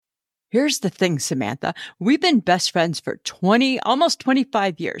Here's the thing, Samantha. We've been best friends for almost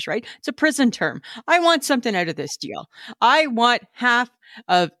 25 years, right? It's a prison term. I want something out of this deal. I want half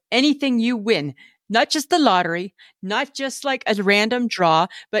of anything you win, not just the lottery, not just like a random draw,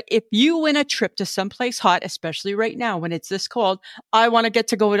 but if you win a trip to someplace hot, especially right now when it's this cold, I want to get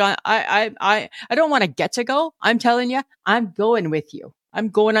to go on. I don't want to get to go. I'm telling you, I'm going with you. I'm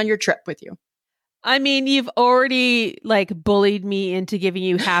going on your trip with you. I mean, you've already like bullied me into giving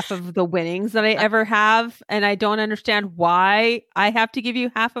you half of the winnings that I ever have. And I don't understand why I have to give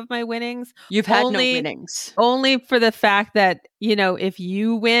you half of my winnings. You've had no winnings. Only for the fact that, if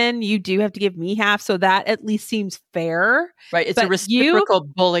you win, you do have to give me half. So that at least seems fair. Right. It's a reciprocal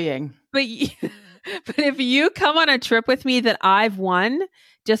bullying. But if you come on a trip with me that I've won,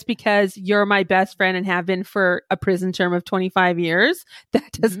 just because you're my best friend and have been for a prison term of 25 years,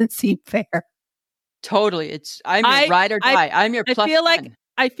 that doesn't seem fair. Totally. I'm your ride or die. I'm your plus one.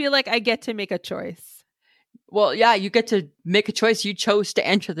 I feel like I get to make a choice. Well, yeah, you get to make a choice. You chose to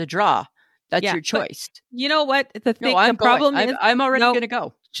enter the draw. That's your choice. You know what? Problem is, I'm already going to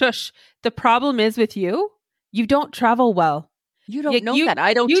go. Shush. The problem is with you don't travel well. You don't know that.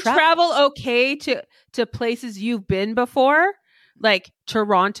 I don't You travel okay to places you've been before, like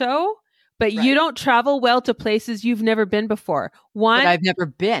Toronto. But you don't travel well to places you've never been before. But I've never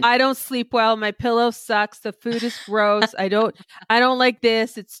been. I don't sleep well. My pillow sucks. The food is gross. I don't like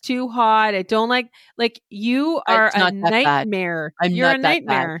this. It's too hot. I don't like you are a nightmare. You're a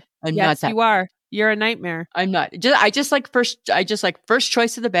nightmare. Yes, you are. You're a nightmare. I'm not. I just like first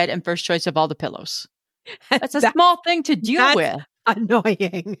choice of the bed and first choice of all the pillows. That's a small thing to deal with.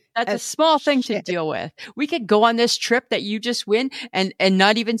 Annoying. That's a small thing to deal with. We could go on this trip that you just win and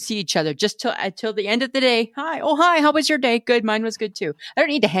not even see each other just until the end of the day. Hi. Oh, hi. How was your day? Good. Mine was good too. I don't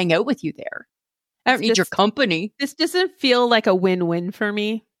need to hang out with you there. I don't need your company. This doesn't feel like a win-win for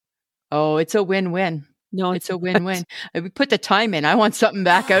me. Oh, it's a win-win. No, it's a win-win. We put the time in. I want something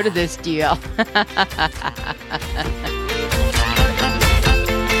back out of this deal.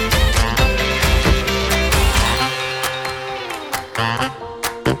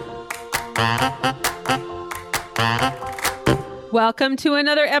 Welcome to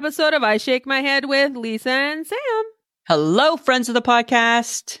another episode of I Shake My Head with Lisa and Sam. Hello, friends of the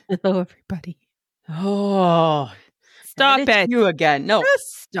podcast. Hello, everybody. Oh, stop it. You again. No.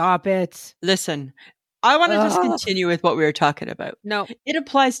 Just stop it. Listen, I want to just continue with what we were talking about. No. It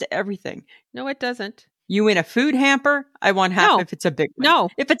applies to everything. No, it doesn't. You win a food hamper, I want half if it's a big one. No.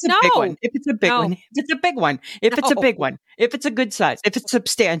 If it's a big one. If it's a big one. If it's a big one. If it's a big one. If it's a good size. If it's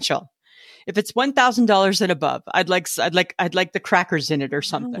substantial. If it's $1,000 and above, I'd like the crackers in it or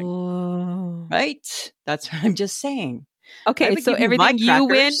something. Oh. Right? That's what I'm just saying. Okay, so everything you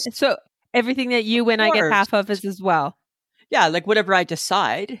win, everything that you win, I get half of as well. Yeah, like whatever I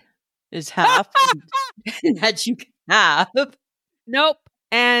decide is half and that you can have. Nope.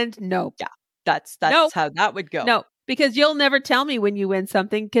 And nope. Yeah. That's how that would go. No, because you'll never tell me when you win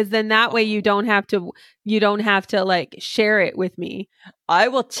something, because then that way you don't have to like share it with me. I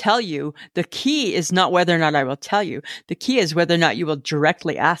will tell you. The key is not whether or not I will tell you. The key is whether or not you will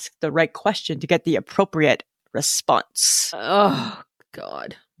directly ask the right question to get the appropriate response. Oh,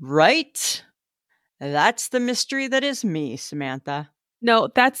 God. Right? That's the mystery that is me, Samantha. No,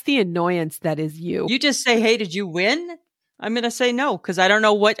 that's the annoyance that is you. You just say, hey, did you win? I'm going to say no, because I don't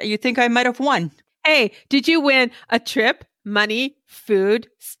know what you think I might have won. Hey, did you win a trip, money, food,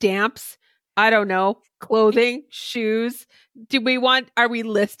 stamps? I don't know, clothing, shoes. Are we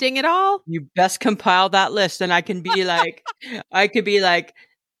listing it all? You best compile that list, and I can be like,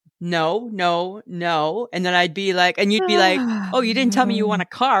 no. And then I'd be like, and you'd be like, oh, you didn't tell me you want a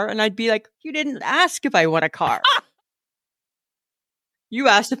car. And I'd be like, you didn't ask if I want a car. You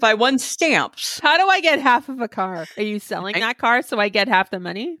asked if I won stamps. How do I get half of a car? Are you selling that car so I get half the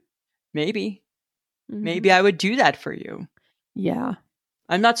money? Maybe. Mm-hmm. Maybe I would do that for you. Yeah.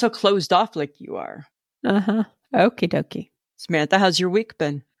 I'm not so closed off like you are. Uh-huh. Okie dokie. Samantha, how's your week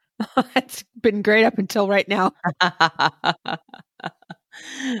been? It's been great up until right now. Up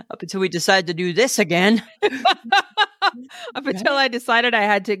until we decide to do this again. Up until I decided I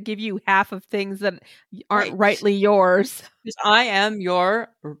had to give you half of things that aren't rightly yours. Because I am your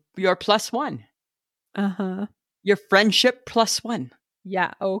plus one. Uh-huh. Your friendship plus one.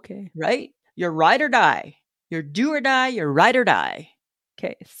 Yeah, okay. Right? Your ride or die. Your do or die, your ride or die.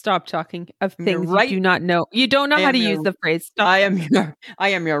 Okay, stop talking of things you do not know. You don't know how to use the phrase. Stop. I am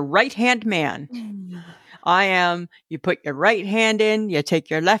your right-hand man. You put your right hand in, you take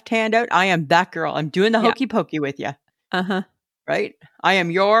your left hand out. I am that girl. I'm doing the hokey pokey with you. Uh-huh. Right? I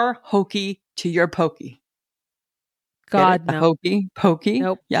am your hokey to your pokey. God, no. Hokey pokey.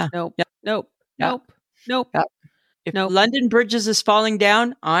 Nope. Yeah. Nope. Yeah. Nope. Yeah. Nope. Nope. Yeah. If Nope. London Bridges is falling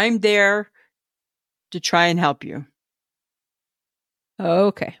down, I'm there to try and help you.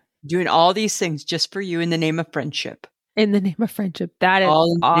 Okay. Doing all these things just for you in the name of friendship. In the name of friendship. That is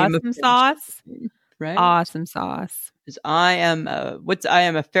awesome sauce. Right? Awesome sauce. Because I am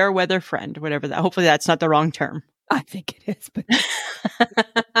a fair weather friend, whatever that. Hopefully that's not the wrong term. I think it is, but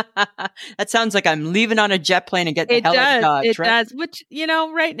that sounds like I'm leaving on a jet plane and getting the hell out of Dodge. It does. Which,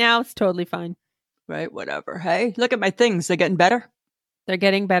 right now it's totally fine. Right, whatever. Hey, look at my things. They're getting better. They're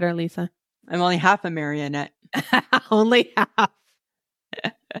getting better, Lisa. I'm only half a marionette. Only half.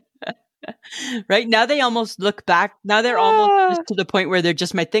 Right now they almost look back. Now they're almost just to the point where they're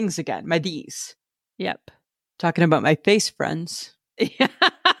just my things again, my these. Yep. Talking about my face friends. In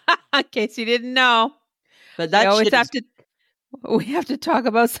case you didn't know. But that we have to talk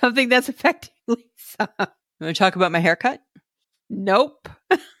about something that's affecting Lisa. You want to talk about my haircut? Nope.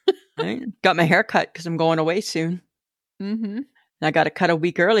 Right? Got my hair cut because I'm going away soon. Mm-hmm. And I got to cut a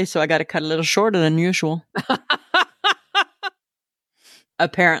week early, so I got to cut a little shorter than usual.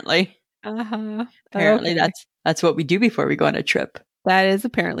 Apparently. Uh-huh. Apparently, okay. that's what we do before we go on a trip. That is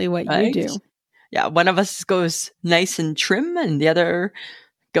apparently what you do. Yeah, one of us goes nice and trim, and the other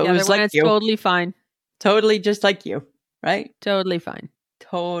goes like you. Totally fine. Totally just like you, right? Totally fine.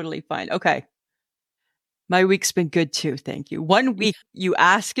 Totally fine. Okay. My week's been good too, thank you. 1 week you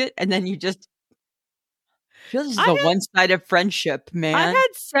ask it, and then you just feel this is a one-sided friendship, man. I had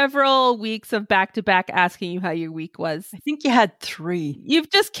several weeks of back-to-back asking you how your week was. I think you had 3.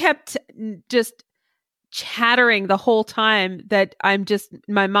 You've just kept chattering the whole time that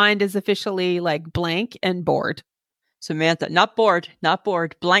my mind is officially like blank and bored. Samantha, not bored,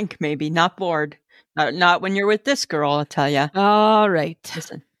 blank maybe, not bored. Not when you're with this girl, I'll tell you. All right.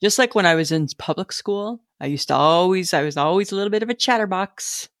 Listen, just like when I was in public school, I was always a little bit of a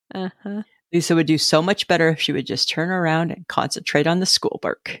chatterbox. Uh-huh. Lisa would do so much better if she would just turn around and concentrate on the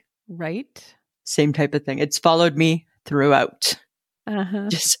schoolwork. Right. Same type of thing. It's followed me throughout. Uh-huh.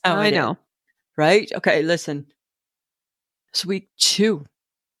 Just how I know. Right? Okay, listen. It's week 2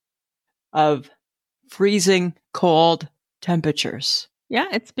 of freezing cold temperatures. Yeah,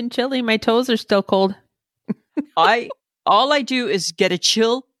 it's been chilly. My toes are still cold. All I do is get a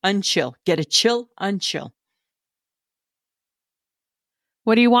chill, unchill. Get a chill, unchill.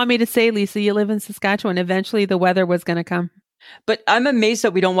 What do you want me to say, Lisa? You live in Saskatchewan. Eventually the weather was going to come. But I'm amazed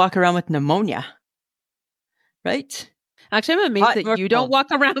that we don't walk around with pneumonia. Right? Actually, I'm amazed that you don't walk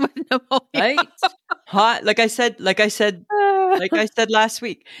around with pneumonia. Right? Hot. Like I said last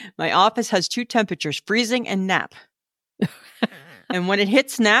week, my office has 2 temperatures, freezing and nap. And when it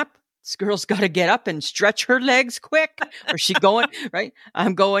hits nap, this girl's got to get up and stretch her legs quick. Or she going, right?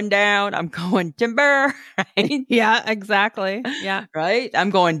 I'm going down. I'm going timber. Right? Yeah, exactly. Yeah. Right? I'm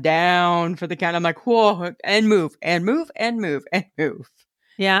going down for the count. I'm like, whoa, and move, and move, and move, and move.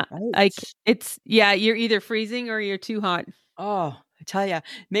 Yeah. Right. You're either freezing or you're too hot. Oh, I tell you,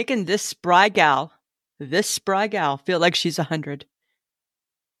 making this spry gal feel like she's 100.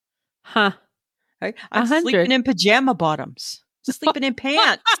 Huh. Right? I'm 100. Sleeping in pajama bottoms. Sleeping in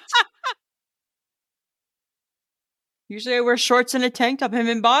pants. Usually I wear shorts and a tank top. I'm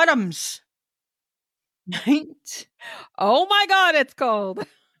in bottoms. Right? Oh my God, it's cold.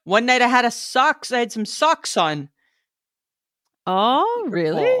 One night I had some socks on. Oh,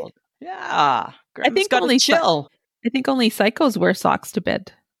 really? Cold. Yeah. I think only chill. I think only psychos wear socks to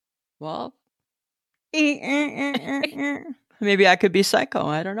bed. Well, maybe I could be psycho.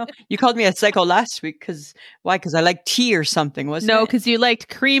 I don't know. You called me a psycho last week because why? Because I like tea or something, wasn't it? No, because you liked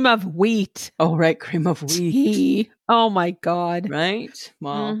cream of wheat. Oh, right. Cream of wheat. Tea. Oh my God. Right?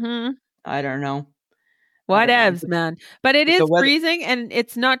 Well, I don't know. Whatevs, man. But it is freezing and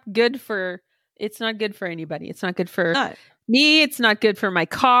it's not good for anybody. It's not good for me. It's not good for my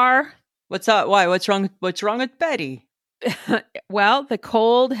car. What's up? Why? What's wrong with Betty? Well, the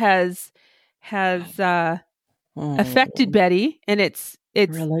cold has affected Betty, and it's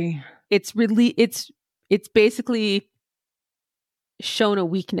basically shown a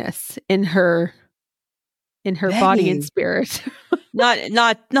weakness in her body and spirit.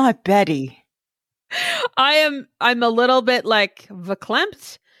 not Betty. I'm a little bit like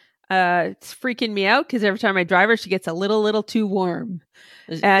verklempt. It's freaking me out because every time I drive her, she gets a little too warm.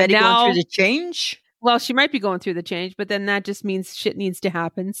 Is Betty going through the change? Well, she might be going through the change, but then that just means shit needs to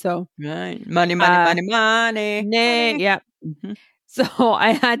happen. So right, money. Yeah. Mm-hmm. So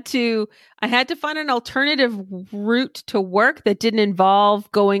I had to find an alternative route to work that didn't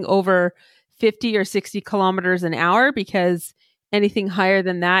involve going over 50 or 60 kilometers an hour because anything higher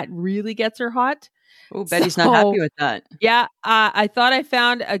than that really gets her hot. Oh, Betty's not happy with that. Yeah, I thought I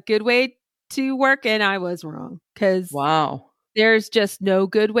found a good way to work, and I was wrong because there's just no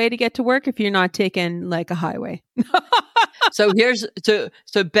good way to get to work if you're not taking like a highway.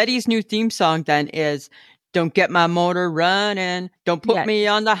 So Betty's new theme song then is "Don't Get My Motor Running, Don't Put Me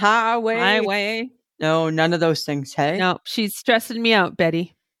on the Highway." No, none of those things. Hey, no, she's stressing me out,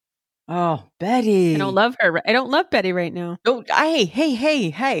 Betty. Oh, Betty! I don't love her. I don't love Betty right now. No,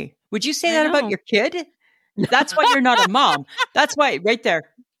 hey! Would you say that about your kid? That's why you're not a mom. That's why, right there.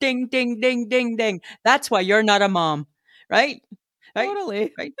 Ding, ding, ding, ding, ding. That's why you're not a mom, right?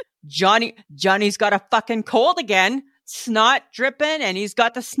 Totally. Right. Johnny's got a fucking cold again. Snot dripping, and he's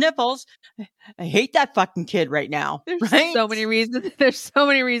got the sniffles. I hate that fucking kid right now. There's so many reasons. There's so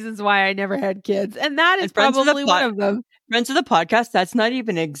many reasons why I never had kids, and that is probably one of them. Friends of the podcast, that's not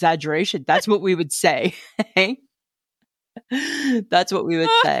even an exaggeration. That's what we would say. That's what we would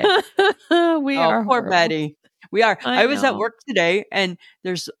say. We are poor Betty. We are. I was at work today, and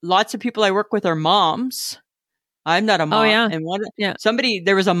there's lots of people I work with are moms. I'm not a mom. Oh, yeah. And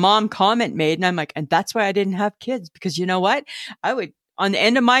there was a mom comment made, and I'm like, and that's why I didn't have kids, because you know what? I would, on the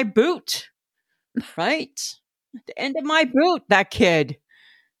end of my boot, right? At the end of my boot, that kid,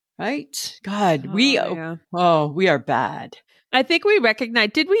 right? God, we are bad. I think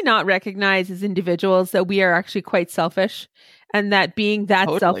did we not recognize as individuals that we are actually quite selfish, and that being that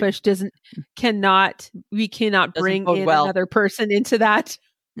selfish we cannot bring in another person into that.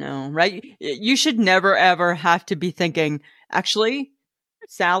 No, right? You should never, ever have to be thinking, actually,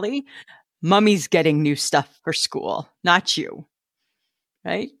 Sally, mommy's getting new stuff for school, not you,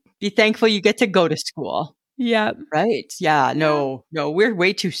 right? Be thankful you get to go to school. Yeah. Right? Yeah. No, we're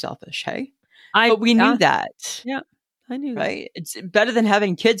way too selfish, hey? But we knew that. Yeah. I knew that. Right? It's better than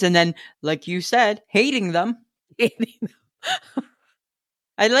having kids and then, like you said, hating them.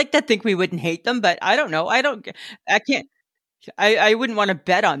 I like to think we wouldn't hate them, but I don't know. I can't. I wouldn't want to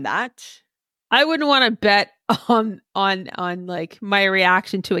bet on that. I wouldn't want to bet on like my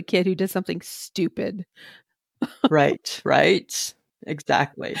reaction to a kid who does something stupid. Right.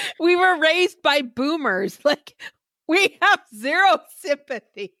 Exactly. We were raised by boomers. Like, we have zero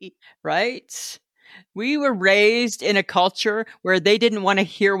sympathy. Right? We were raised in a culture where they didn't want to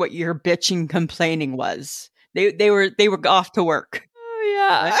hear what your bitching complaining was. They were off to work. Oh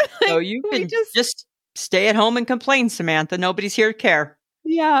yeah. Right? So you can just stay at home and complain, Samantha. Nobody's here to care.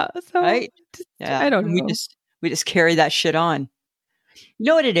 Yeah. So right? I don't know. We just carry that shit on. You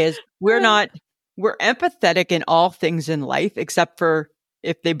know what it is? We're empathetic in all things in life, except for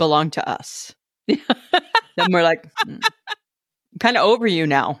if they belong to us. Then we're like, I'm kind of over you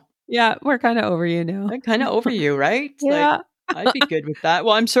now. Yeah, we're kind of over you now. I'm kind of over you, right? Yeah. Like, I'd be good with that.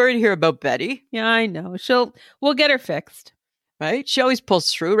 Well, I'm sorry to hear about Betty. Yeah, I know. We'll get her fixed. Right? She always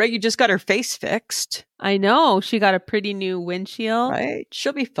pulls through, right? You just got her face fixed. I know. She got a pretty new windshield. Right?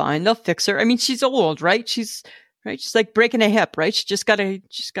 She'll be fine. They'll fix her. I mean, she's old, right? She's like breaking a hip, right? She's got to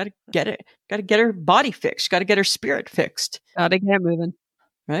get it. Got to get her body fixed. Got to get her spirit fixed. Got to get moving.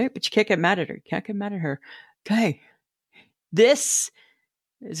 Right? But you can't get mad at her. You can't get mad at her. Okay. This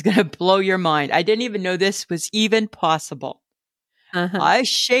is going to blow your mind. I didn't even know this was even possible. I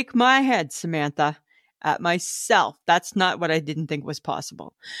shake my head, Samantha, at myself. That's not what I didn't think was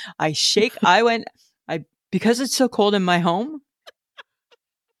possible. Because it's so cold in my home,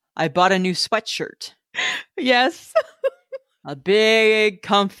 I bought a new sweatshirt. Yes. A big,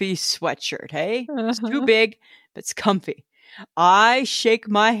 comfy sweatshirt, hey? It's too big, but it's comfy. I shake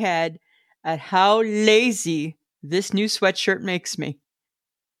my head at how lazy this new sweatshirt makes me.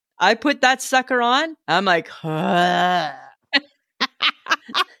 I put that sucker on. I'm like,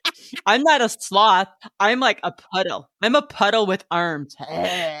 I'm not a sloth. I'm like a puddle. I'm a puddle with arms.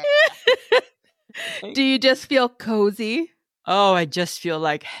 Do you just feel cozy? Oh, I just feel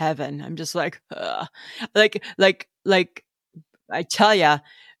like heaven. I'm just like, like I tell ya,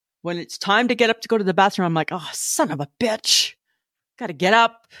 when it's time to get up to go to the bathroom, I'm like, oh, son of a bitch. Got to get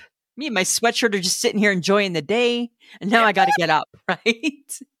up. Me and my sweatshirt are just sitting here enjoying the day. And now I got to get up,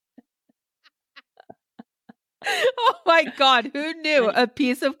 right? Oh my God. Who knew a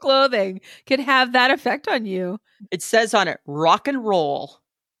piece of clothing could have that effect on you? It says on it, rock and roll.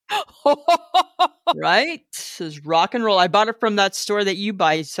 Right? It says rock and roll. I bought it from that store that you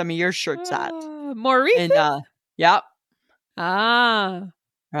buy some of your shirts at. Maurice? And, yeah. Ah.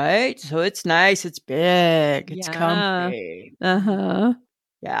 Right? So it's nice. It's big. It's comfy. Yeah.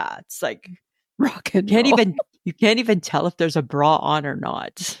 It's like rock and roll. You can't even tell if there's a bra on or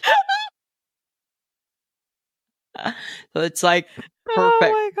not. So it's like perfect. Oh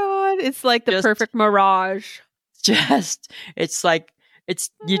my God. It's like the perfect mirage. You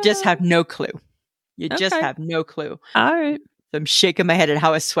just have no clue. You just have no clue. All right. So I'm shaking my head at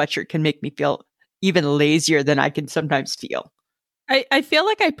how a sweatshirt can make me feel even lazier than I can sometimes feel. I feel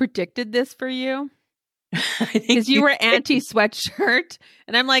like I predicted this for you. Because you were anti-sweatshirt.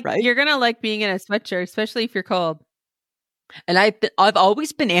 And I'm like, right? You're going to like being in a sweatshirt, especially if you're cold. And I've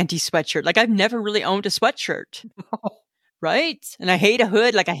always been anti-sweatshirt. Like, I've never really owned a sweatshirt. Right? And I hate a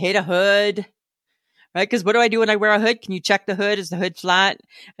hood. Like, I hate a hood. Right? Because what do I do when I wear a hood? Can you check the hood? Is the hood flat?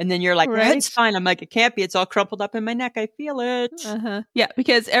 And then you're like, the hood's fine. I'm like, it can't be. It's all crumpled up in my neck. I feel it. Yeah,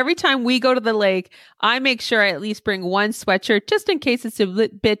 because every time we go to the lake, I make sure I at least bring one sweatshirt just in case it's a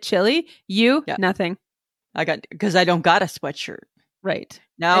bit chilly. Nothing. Because I don't got a sweatshirt. Right.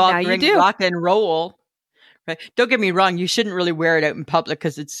 Now I'll bring rock and roll. Right. Don't get me wrong. You shouldn't really wear it out in public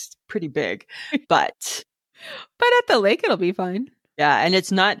because it's pretty big. But at the lake, it'll be fine. Yeah, and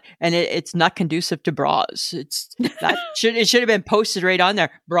it's not conducive to bras. It should have been posted right on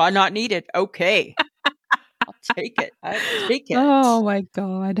there. Bra not needed. Okay. I'll take it. Oh my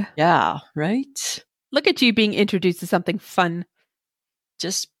God. Yeah, right? Look at you being introduced to something fun.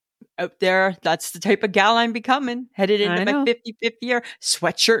 Just out there, that's the type of gal I'm becoming. Headed into my 55th year.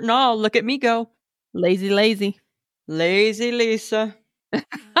 Sweatshirt and all. Look at me go. Lazy. Lazy Lisa.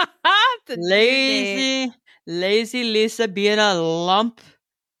 Lazy Lisa being a lump.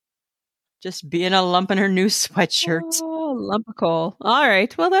 Just being a lump in her new sweatshirt. Oh, lump of coal. All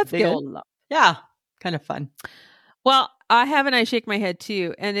right. Well, that's big good. Old lump. Yeah. Kind of fun. Well, I shake my head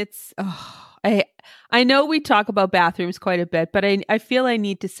too. And it's, I know we talk about bathrooms quite a bit, but I feel I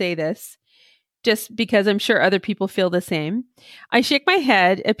need to say this just because I'm sure other people feel the same. I shake my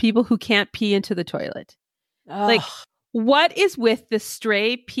head at people who can't pee into the toilet. Ugh. Like, what is with the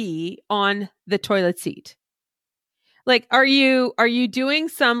stray pee on the toilet seat? Like, are you doing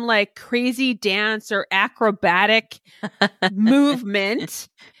some like crazy dance or acrobatic movement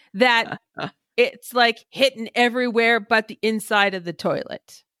that it's like hitting everywhere but the inside of the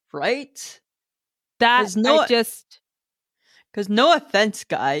toilet? Right? Because no offense,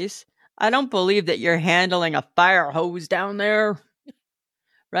 guys, I don't believe that you're handling a fire hose down there.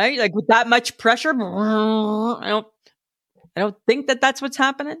 Right? Like with that much pressure. I don't think that that's what's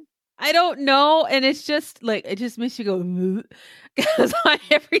happening. I don't know. And it's just like, it just makes you go, because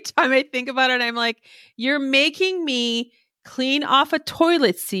every time I think about it, I'm like, you're making me clean off a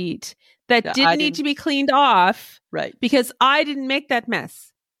toilet seat that didn't need to be cleaned off. Right. Because I didn't make that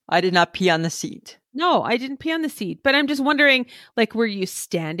mess. I did not pee on the seat. No, I didn't pee on the seat. But I'm just wondering, like, were you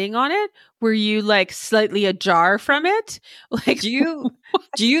standing on it? Were you like slightly ajar from it? Like, do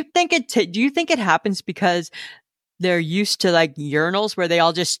you think it happens because they're used to like urinals where they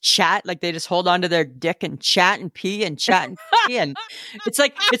all just chat, like they just hold onto their dick and chat and pee and chat and pee. And it's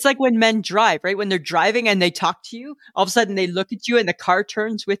like when men drive, right? When they're driving and they talk to you, all of a sudden they look at you and the car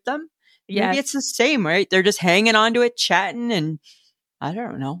turns with them. Yes. Maybe it's the same, right? They're just hanging onto it, chatting, and I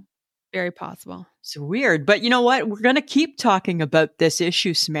don't know. Very possible. It's weird. But you know what? We're going to keep talking about this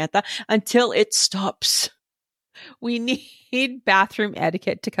issue, Samantha, until it stops. We need bathroom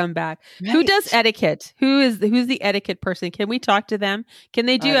etiquette to come back. Right. Who does etiquette? Who's the etiquette person? Can we talk to them? Can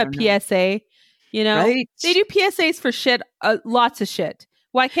they do a PSA? You know, right. They do PSAs for shit, lots of shit.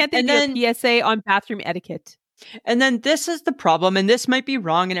 Why can't they do a PSA on bathroom etiquette? And then this is the problem, and this might be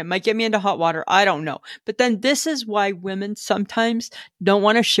wrong, and it might get me into hot water. I don't know. But then this is why women sometimes don't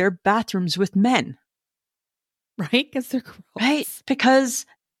want to share bathrooms with men. Right? Because they're gross. Right? Because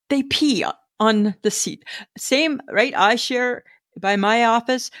they pee on the seat. Same, right? I share by my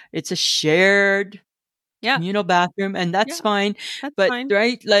office. It's a shared communal bathroom, and that's fine. That's but fine.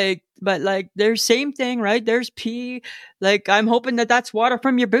 Right, like there's same thing, right? There's pee. Like I'm hoping that that's water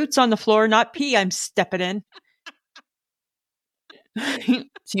from your boots on the floor, not pee I'm stepping in.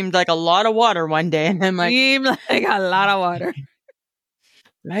 Seemed like a lot of water one day, and I'm like, seemed like a lot of water,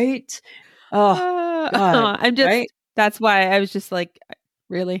 right? Oh, God, I'm just. Right? That's why I was just like,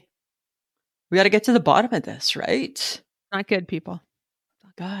 really. We got to get to the bottom of this, right? Not good, people.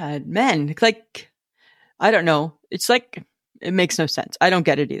 God, men, like, I don't know. It's like, it makes no sense. I don't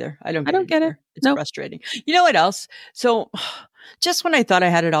get it either. I don't get it. It's frustrating. You know what else? So just when I thought I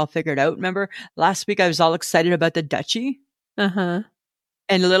had it all figured out, remember last week I was all excited about the Dutchie? Uh-huh.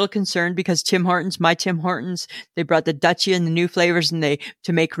 And a little concerned because my Tim Hortons, they brought the Dutchie and the new flavors, and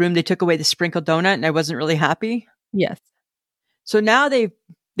to make room, they took away the sprinkled donut, and I wasn't really happy. Yes. So now they've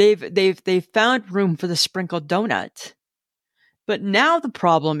found room for the sprinkled donut. But now the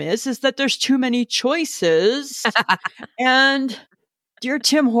problem is that there's too many choices. And dear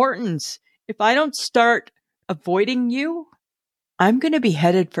Tim Hortons, if I don't start avoiding you, I'm going to be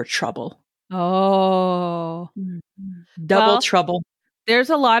headed for trouble. Oh. Double trouble. There's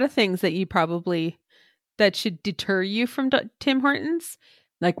a lot of things that you probably that should deter you from Tim Hortons.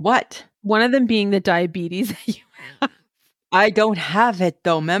 Like what? One of them being the diabetes that you have. I don't have it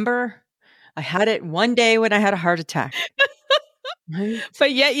though. Remember, I had it one day when I had a heart attack. Right?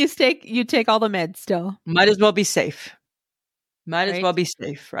 But yet you take all the meds still. Might as well be safe. Might as well be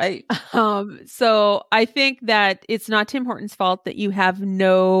safe, right? So I think that it's not Tim Hortons' fault that you have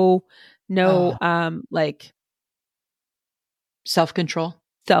no like self-control.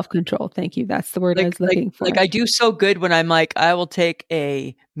 Self-control. Thank you. That's the word I was looking for. Like I do so good when I'm like, I will take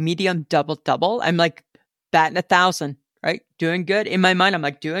a medium double. I'm like batting 1,000, right? Doing good. In my mind, I'm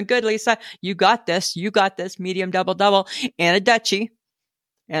like, doing good, Lisa. You got this. Medium double, and a Dutchie.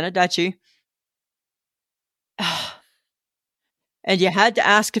 And you had to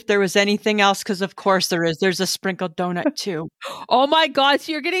ask if there was anything else, because of course there is. There's a sprinkled donut too. Oh my God.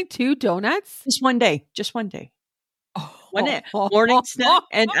 So you're getting 2 donuts? Just one day. Morning snack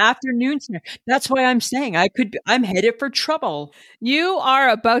and afternoon snack. That's why I'm saying I'm headed for trouble. You are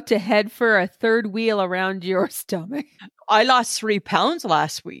about to head for a third wheel around your stomach. I lost 3 pounds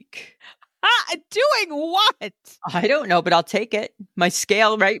last week. Doing what? I don't know, but I'll take it. My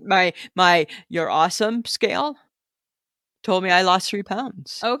scale, right? My You're Awesome scale told me I lost 3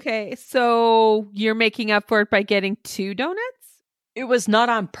 pounds. Okay. So you're making up for it by getting 2 donuts? It was not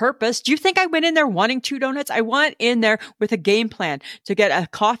on purpose. Do you think I went in there wanting 2 donuts? I went in there with a game plan to get a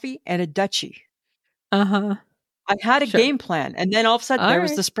coffee and a Dutchie. Uh-huh. I had a game plan. And then all of a sudden there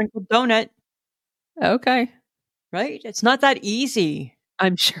was the sprinkled donut. Okay. Right? It's not that easy.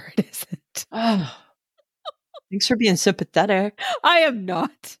 I'm sure it isn't. Oh. Thanks for being sympathetic. I am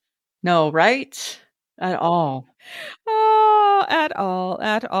not. No, right? At all. Oh, at all.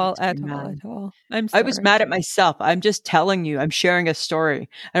 I'm sorry. I was mad at myself. I'm just telling you. I'm sharing a story.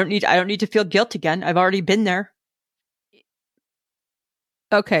 I don't need to feel guilt again. I've already been there.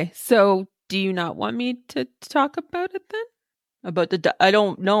 Okay. So do you not want me to talk about it then? About I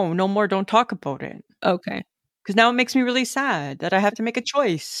don't know. No more. Don't talk about it. Okay. Because now it makes me really sad that I have to make a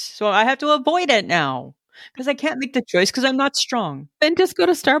choice. So I have to avoid it now. Because I can't make the choice because I'm not strong. Then just go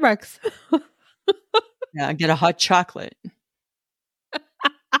to Starbucks. Yeah, get a hot chocolate.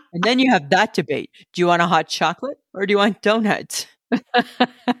 And then you have that debate. Do you want a hot chocolate or do you want donuts?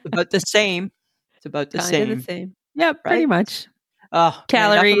 It's about the same. It's about the same. Yeah, pretty much. Oh,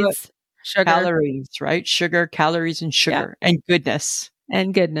 calories, sugar. Calories, right? Sugar, calories, and sugar. Yeah. And goodness.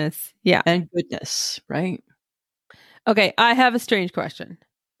 Yeah. And goodness, right? Okay, I have a strange question.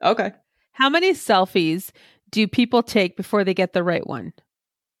 Okay. How many selfies do people take before they get the right one?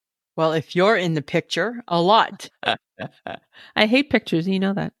 Well, if you're in the picture, a lot. I hate pictures. You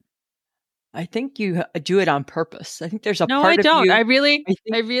know that. I think you do it on purpose. I think there's a part of you. No, I don't.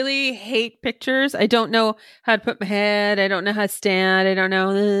 I really hate pictures. I don't know how to put my head. I don't know how to stand. I don't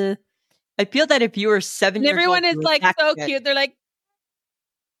know. I feel that if you were 7 years old, everyone is like so cute. They're like,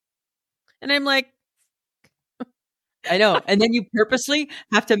 and I'm like, I know. And then you purposely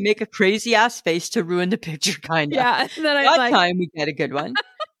have to make a crazy ass face to ruin the picture, kind of. Yeah. And then time we get a good one,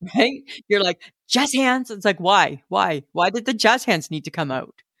 right? You're like, jazz hands. It's like, why? Why did the jazz hands need to come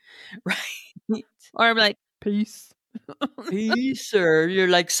out? Right. Or I'm like, peace. Peace. Or you're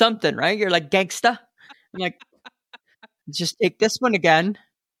like something, right? You're like gangsta. I'm like, just take this one again.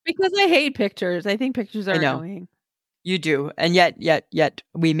 Because I hate pictures. I think pictures are annoying. You do. And yet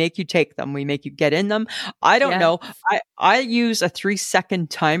we make you take them. We make you get in them. I don't know. I use a 3-second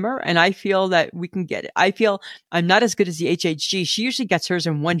timer and I feel that we can get it. I feel I'm not as good as the HHG. She usually gets hers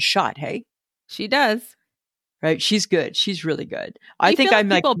in one shot. Hey, she does. Right. She's good. She's really good. I think I'm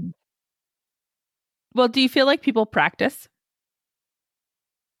like, well, do you feel like people practice?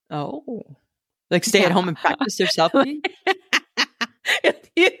 Oh, like stay at home and practice their selfie?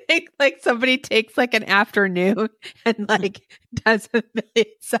 You think like somebody takes like an afternoon and like does a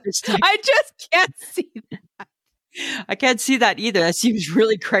million selfies? I just can't see that. I can't see that either. That seems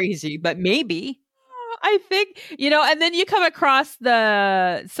really crazy, but maybe. I think, and then you come across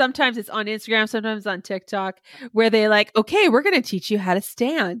sometimes it's on Instagram, sometimes on TikTok, where they like, okay, we're going to teach you how to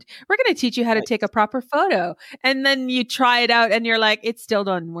stand. We're going to teach you how to take a proper photo. And then you try it out and you're like, it still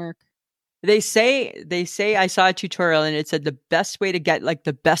doesn't work. They say I saw a tutorial and it said the best way to get like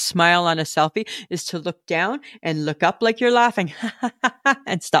the best smile on a selfie is to look down and look up like you're laughing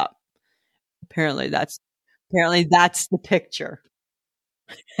and stop. Apparently that's the picture.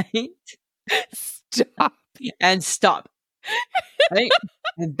 Right? Stop. And stop. Right?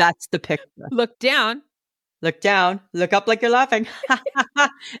 And that's the picture. Look down. Look down. Look up like you're laughing.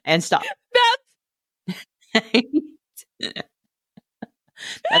 And stop.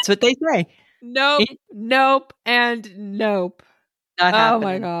 That's what they say. Nope, and nope. Not happening.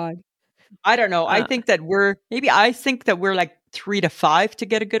 My God. I don't know. I think that we're like 3 to 5 to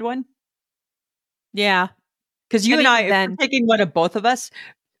get a good one. Yeah. Because you and I, if we're taking one of both of us,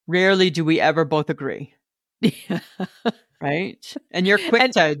 rarely do we ever both agree. Yeah. Right? And you're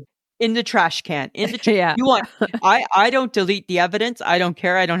quick to in the trash can. Yeah. You want I don't delete the evidence. I don't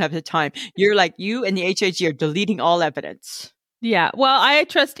care. I don't have the time. You're like you and the HHG are deleting all evidence. Yeah. Well, I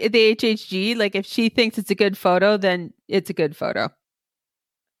trust the HHG. Like if she thinks it's a good photo, then it's a good photo.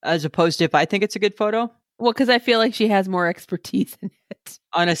 As opposed to if I think it's a good photo? Well, because I feel like she has more expertise in it.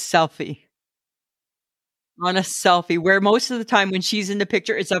 On a selfie. Where most of the time when she's in the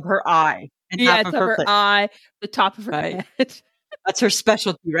picture, it's of her eye. And yeah, it's of her eye, the top of her head. That's her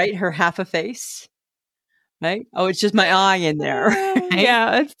specialty, right? Her half a face. Right? Oh, it's just my eye in there. Right?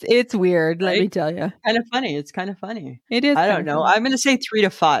 Yeah, it's weird, let me tell you. Kind of funny. It's kind of funny. It is. I don't know. Funny. I'm going to say 3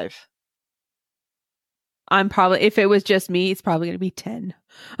 to 5. I'm probably, if it was just me, it's probably going to be 10.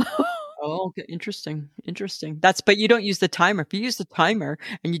 Oh, okay. Interesting. But you don't use the timer. If you use the timer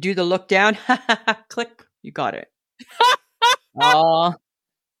and you do the look down, click, you got it. All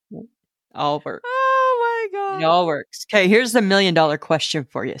works. Oh my God. It all works. Okay, here's the $1 million question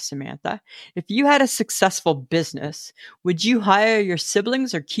for you, Samantha. If you had a successful business, would you hire your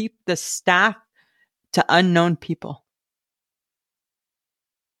siblings or keep the staff to unknown people?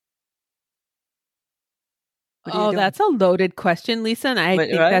 Oh, that's a loaded question, Lisa, and I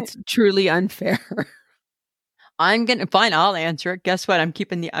think that's truly unfair. Fine, I'll answer it. Guess what?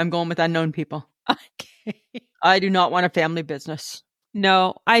 I'm going with unknown people. Okay. I do not want a family business.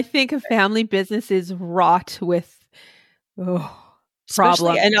 No, I think a family business is wrought with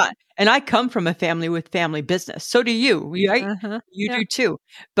problems. And I come from a family with family business. So do you, right? You do too.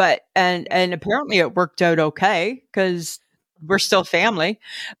 But and apparently it worked out okay because we're still family.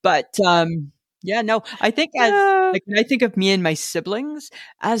 But yeah, no, I think when I think of me and my siblings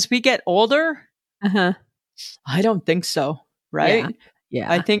as we get older, I don't think so. Right? Yeah.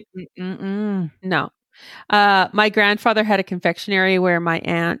 I think no. My grandfather had a confectionery where my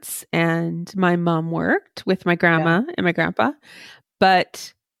aunts and my mom worked with my grandma and my grandpa,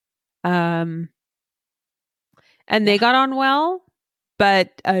 but and they got on well,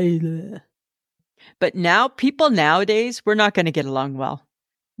 but now people nowadays, we're not going to get along well.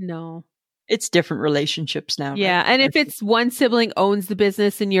 No. It's different relationships now. Yeah. Right? And if it's one sibling owns the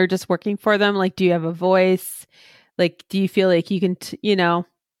business and you're just working for them, like, do you have a voice? Like, do you feel like you can,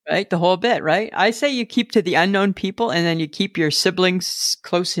 right? The whole bit, right? I say you keep to the unknown people and then you keep your siblings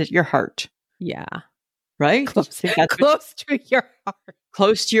close to your heart. Yeah. Right? Close to your heart.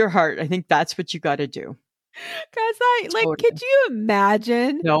 Close to your heart. I think that's what you got to do. Because could you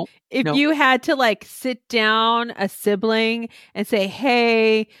imagine if you had to sit down a sibling and say,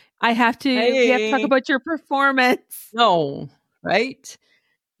 hey, we have to talk about your performance. No, right?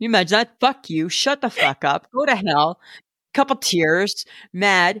 You imagine that? Fuck you. Shut the fuck up. Go to hell. Couple tears,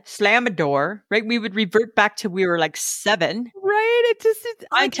 mad, slam a door, right? We would revert back to we were like 7. Right?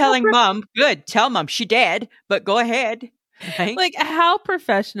 I'm telling mom, good, tell mom she dead, but go ahead. Right? Like, how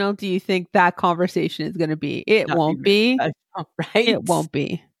professional do you think that conversation is going to be? It won't be. Right? It won't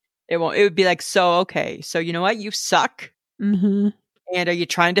be. It won't. It would be like, so, okay. So you know what? You suck. Mm-hmm. And are you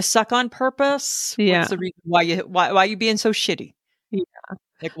trying to suck on purpose? Yeah. What's the reason why are you being so shitty? Yeah.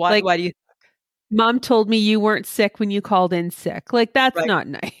 Like, why do you? Mom told me you weren't sick when you called in sick. Like, that's not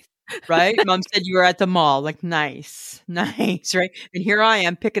nice. Right? Mom said you were at the mall. Like, nice. Right? And here I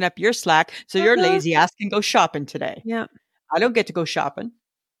am picking up your slack. So your lazy ass can go shopping today. Yeah. I don't get to go shopping.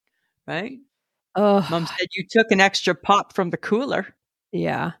 Right? Oh. Mom said you took an extra pop from the cooler.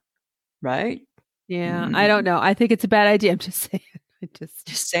 Yeah. Right? Yeah. I don't know. I think it's a bad idea. I'm just saying.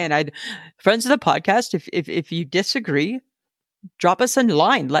 Just saying. Friends of the podcast, if you disagree, drop us a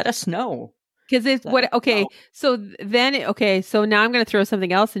line. Let us know. Because it's so now I'm going to throw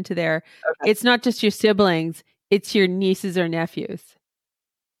something else into there. Okay. It's not just your siblings, it's your nieces or nephews.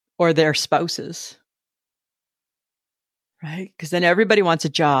 Or their spouses. Right? Because then everybody wants a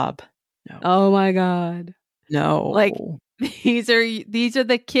job. No. Oh my God. No. Like these are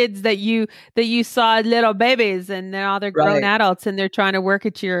the kids that you saw little babies and now they're grown adults and they're trying to work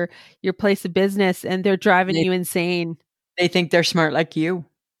at your place of business and they're driving you insane. They think they're smart like you.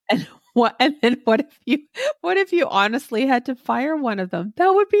 And what if you honestly had to fire one of them? That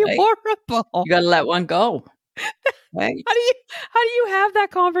would be horrible. You got to let one go. Right? How do you have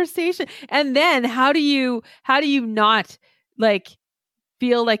that conversation? And then how do you not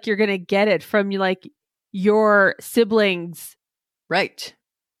feel like you're going to get it from your siblings? Right.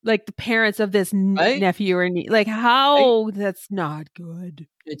 Like the parents of this nephew or niece. Like how that's not good.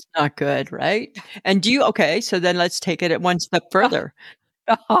 It's not good, right? And so then let's take it one step further.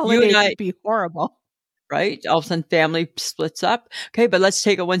 The holidays would be horrible. Right? All of a sudden family splits up. Okay, but let's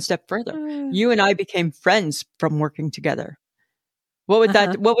take it one step further. You and I became friends from working together. What would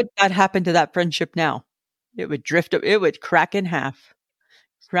that happen to that friendship now? It would drift up, it would crack in half.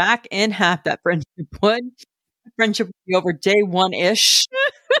 Crack in half, that friendship would. Friendship would be over day one-ish.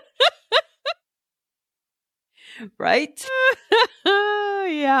 Right?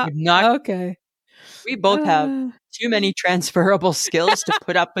 Yeah. Okay. We both have too many transferable skills to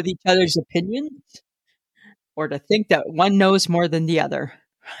put up with each other's opinions or to think that one knows more than the other.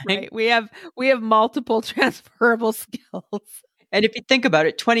 Right. We have multiple transferable skills. And if you think about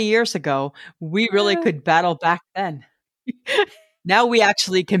it, 20 years ago, we really could battle back then. Now we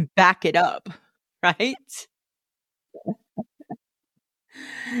actually can back it up, right?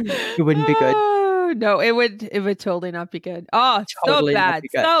 It wouldn't be good. No, it would totally not be good. Oh, totally so bad.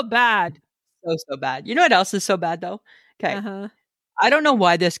 So bad. So bad. You know what else is so bad though? Okay. I don't know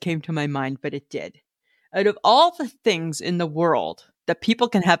why this came to my mind, but it did. Out of all the things in the world that people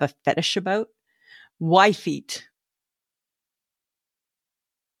can have a fetish about, why feet?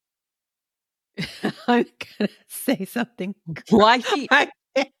 I'm gonna say something. Why feet?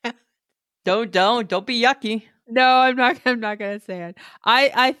 Don't be yucky. No, I'm not gonna say it.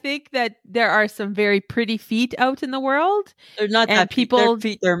 I think that there are some very pretty feet out in the world. They're not that people. Their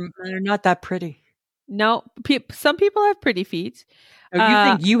feet, they're not that pretty. No, some people have pretty feet. Oh, you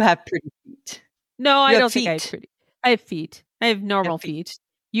think you have pretty feet? No, I don't think I have pretty. I have feet. I have normal feet.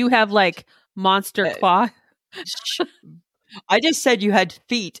 You have like monster claw. I just said you had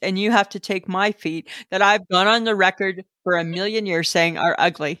feet, and you have to take my feet that I've gone on the record for a million years saying are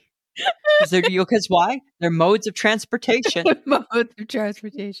ugly. Because why? They're modes of transportation. Modes of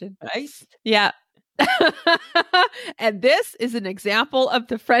transportation. Right? Yeah. And this is an example of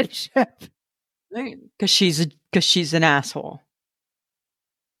the friendship. Right. Because she's an asshole.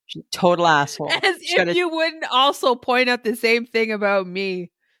 She's a total asshole. As if you wouldn't also point out the same thing about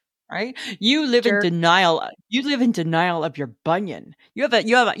me. Right? You live in denial. You live in denial of your bunion. You have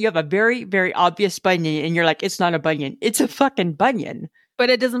a very, very obvious bunion, and you're like, it's not a bunion. It's a fucking bunion. But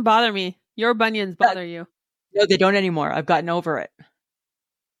it doesn't bother me. Your bunions bother you. No, they don't anymore. I've gotten over it.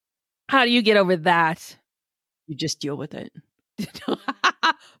 How do you get over that? You just deal with it.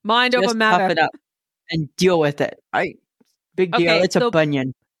 Mind over matter. Tough it up and deal with it. Right? Big deal. It's a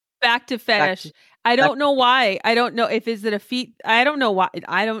bunion. Back to fetish. I don't know why. I don't know if is it a feet. I don't know why.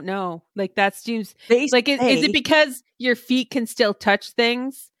 I don't know. Like that seems like is it because your feet can still touch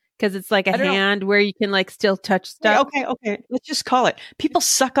things? Because it's like a hand where you can like still touch stuff. Okay. Let's just call it. People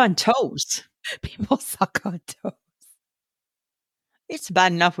suck on toes. People suck on toes. It's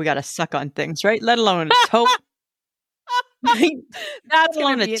bad enough we got to suck on things, right? Let alone a toe. That's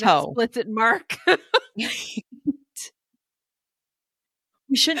going to be an explicit mark.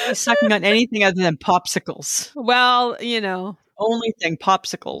 We shouldn't be sucking on anything other than popsicles. Well, you know. Only thing,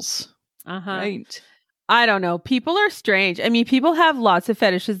 popsicles. Right. I don't know. People are strange. I mean, people have lots of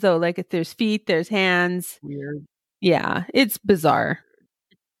fetishes, though. Like, if there's feet, there's hands. Weird. Yeah, it's bizarre.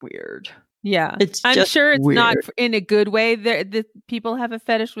 Weird. Yeah, I'm sure it's not in a good way. The people have a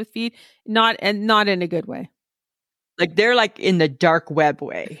fetish with feet, not in a good way. Like they're like in the dark web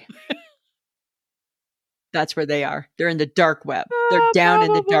way. That's where they are. They're in the dark web. They're down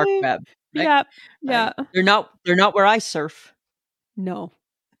in the dark web. Right? Yeah. They're not where I surf. No.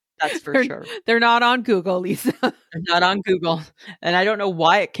 That's for sure. They're not on Google, Lisa. They're not on Google. And I don't know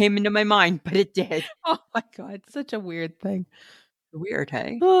why it came into my mind, but it did. Oh my God. Such a weird thing. Weird,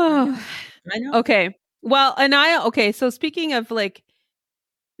 hey? Oh. I know. Okay. Well, so speaking of like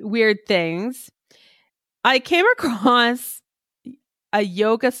weird things, I came across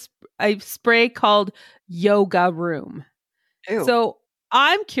a spray called Yoga Room. Ew. So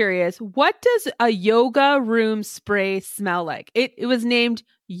I'm curious, what does a yoga room spray smell like? It was named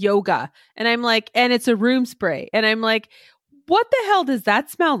Yoga. And I'm like, and it's a room spray. And I'm like, what the hell does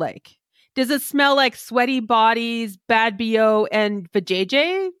that smell like? Does it smell like sweaty bodies, bad BO, and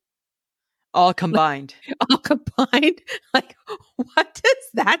vajayjay? All combined. All combined? Like, what does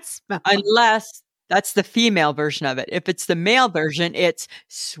that smell like? Unless that's the female version of it. If it's the male version, it's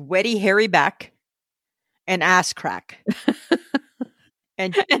sweaty, hairy back and ass crack.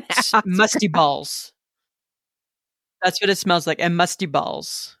 and musty balls. That's what it smells like. And musty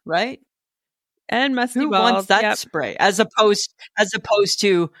balls, right? And musty balls. Who wants that spray as opposed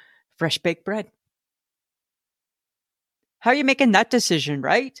to fresh baked bread? How are you making that decision,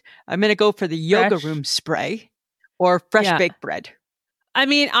 right? I'm going to go for the yoga room spray or fresh baked bread. I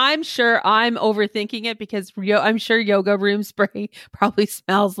mean, I'm sure I'm overthinking it because I'm sure yoga room spray probably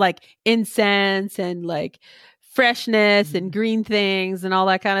smells like incense and like freshness and green things and all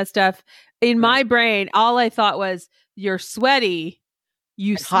that kind of stuff. In my brain, all I thought was, you're sweaty,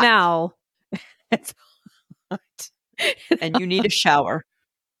 you and smell, it's hot. And you need a shower.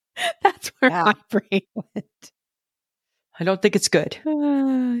 That's where my brain went. I don't think it's good.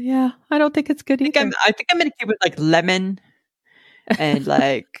 Yeah, I don't think it's good either. I think I'm going to keep it like lemon and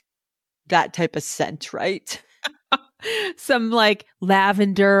like that type of scent, right? Some like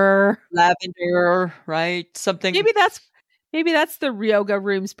lavender, right? Something. Maybe that's the Ryoga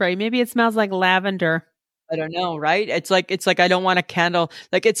room spray. Maybe it smells like lavender. I don't know, right? It's like I don't want a candle.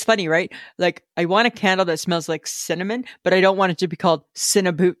 Like, it's funny, right? Like, I want a candle that smells like cinnamon, but I don't want it to be called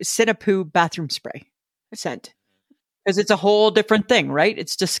Cinnapoo bathroom spray scent. Because it's a whole different thing, right?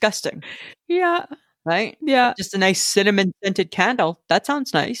 It's disgusting. Yeah. Right? Yeah. Just a nice cinnamon scented candle. That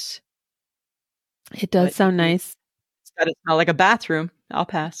sounds nice. It does sound nice. It's got to smell like a bathroom. I'll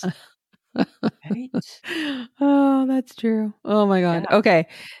pass. Right? Oh, that's true. Oh my God. Yeah. Okay.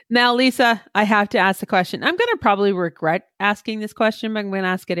 Now, Lisa, I have to ask the question. I'm going to probably regret asking this question, but I'm going to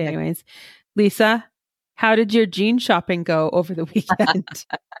ask it anyways. Lisa, how did your jean shopping go over the weekend?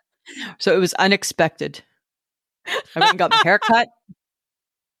 So it was unexpected. I went and got my hair cut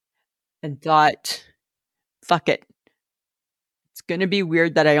and thought, fuck it. It's going to be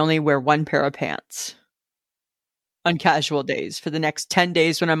weird that I only wear one pair of pants on casual days for the next 10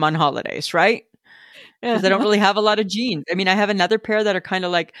 days when I'm on holidays, right? Because I don't really have a lot of jeans. I mean, I have another pair that are kind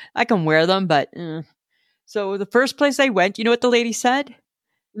of like, I can wear them, but So the first place I went, you know what the lady said?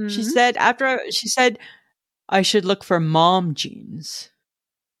 Mm-hmm. She said, I should look for mom jeans.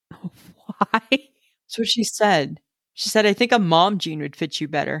 Why? So she said, I think a mom jean would fit you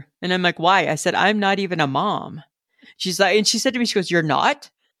better. And I'm like, why? I said, I'm not even a mom. She's like, and she said to me, she goes, you're not?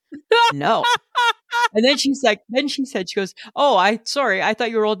 No. And then she goes, oh, sorry. I thought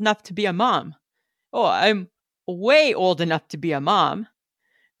you were old enough to be a mom. Oh, I'm way old enough to be a mom,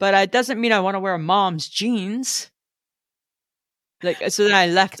 but it doesn't mean I want to wear a mom's jeans. Like, so then I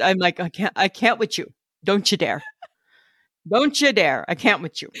left. I'm like, I can't with you. Don't you dare. Don't you dare. I can't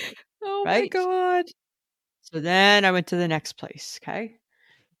with you. Oh right? My God. So then I went to the next place. Okay.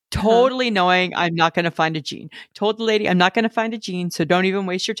 Totally knowing I'm not going to find a jean. Told the lady, I'm not going to find a jean. So don't even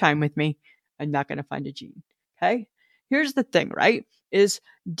waste your time with me. I'm not going to find a jean. Okay. Here's the thing, right? Is,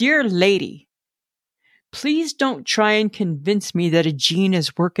 dear lady, please don't try and convince me that a jean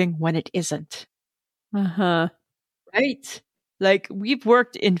is working when it isn't. Right? Like, we've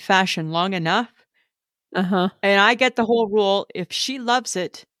worked in fashion long enough. And I get the whole rule. If she loves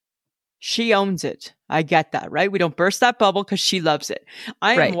it, she owns it. I get that, right? We don't burst that bubble because she loves it.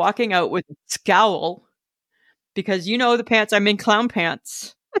 I am walking out with a scowl because the pants, I'm in clown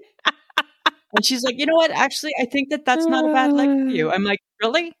pants. And she's like, you know what? Actually, I think that's not a bad leg for you. I'm like,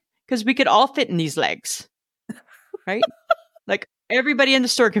 really? Because we could all fit in these legs. Right? Like, everybody in the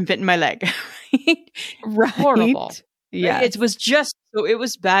store can fit in my leg. Right. Horrible. Yeah. Right? It was just, so it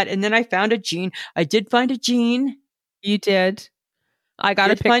was bad. And then I found a jean. I did find a jean. You did. I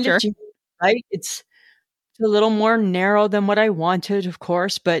got a picture. Find a jean, right? It's a little more narrow than what I wanted, of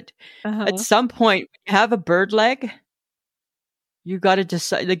course. But at some point, when you have a bird leg, you got to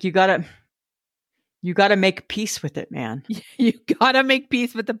decide, like, you got to make peace with it, man. You got to make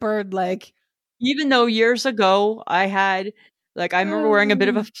peace with the bird leg. Even though years ago I had, like, I remember wearing a bit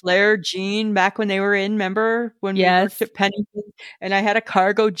of a flare jean back when they were in, remember when we worked at Pennington, and I had a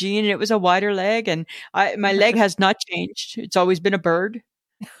cargo jean and it was a wider leg, and my leg has not changed. It's always been a bird.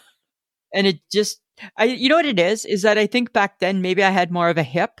 And it just, you know what it is that I think back then maybe I had more of a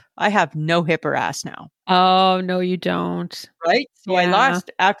hip. I have no hip or ass now. Oh, no, you don't. Right? So I lost,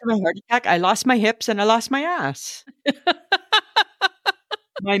 after my heart attack, I lost my hips and I lost my ass.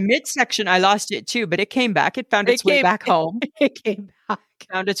 My midsection, I lost it too, but it came back. It found its way back home. It came back.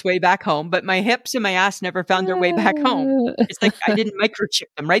 Found its way back home, but my hips and my ass never found their way back home. It's like I didn't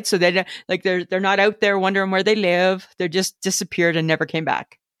microchip them, right? So they're not out there wondering where they live. They're just disappeared and never came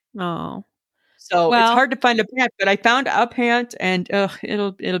back. Oh. So it's hard to find a pant, but I found a pant and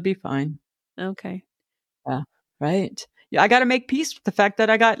it'll be fine. Okay. Yeah. Right. Yeah, I got to make peace with the fact that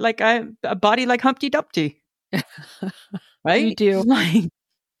I got like a body like Humpty Dumpty. Right? You do.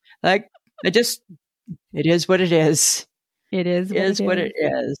 Like, it is what it is. It is what it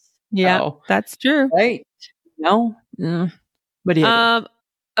is. Yeah, so, that's true. Right? No? What do you do?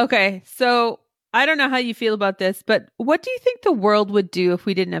 Okay, so I don't know how you feel about this, but what do you think the world would do if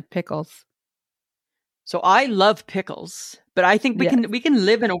we didn't have pickles? So I love pickles, but I think we can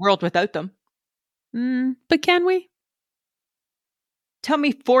live in a world without them. But can we? Tell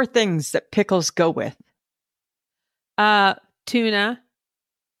me 4 things that pickles go with. Tuna,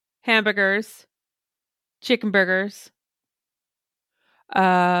 hamburgers, chicken burgers.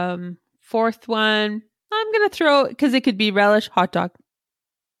 Fourth one, I'm going to throw, because it could be relish, hot dog.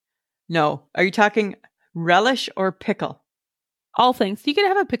 No. Are you talking relish or pickle? All things. You could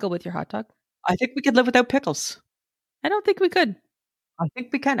have a pickle with your hot dog. I think we could live without pickles. I don't think we could. I think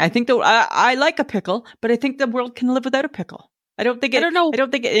we can. I think I like a pickle, but I think the world can live without a pickle. I don't think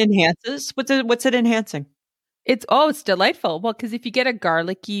it enhances. What's it enhancing? It's delightful. Well, because if you get a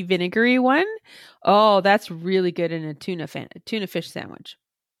garlicky, vinegary one, that's really good in a tuna fish sandwich.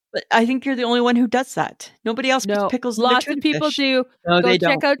 But I think you're the only one who does that. Nobody else puts pickles in their tuna fish. Lots of people do. No, they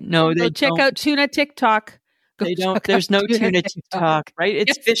don't. Check out tuna TikTok. They don't. There's no tuna TikTok, right?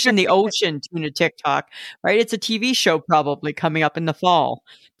 It's fish in the ocean tuna TikTok, right? It's a TV show probably coming up in the fall.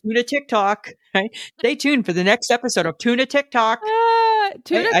 Tuna TikTok, right? Stay tuned for the next episode of Tuna TikTok. Tuna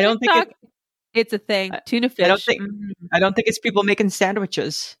TikTok. I don't think it's a thing. Tuna fish. I don't think it's people making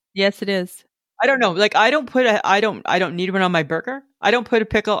sandwiches. Yes, it is. I don't know. Like I don't need one on my burger. I don't put a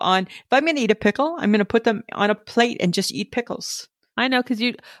pickle on. If I'm going to eat a pickle, I'm going to put them on a plate and just eat pickles. I know, because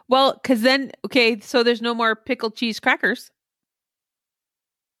then, so there's no more pickled cheese crackers.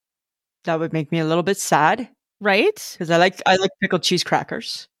 That would make me a little bit sad. Right? Because I like pickled cheese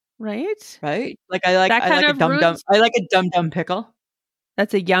crackers. Right? Right? Like I like a dum dum pickle.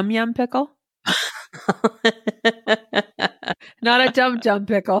 That's a yum yum pickle. Not a dum dum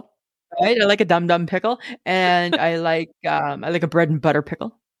pickle. Right? I like a dum dum pickle, and I like a bread and butter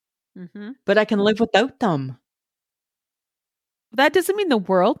pickle. Mm-hmm. But I can live without them. That doesn't mean the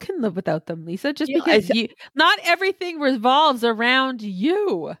world can live without them, Lisa. Just because not everything revolves around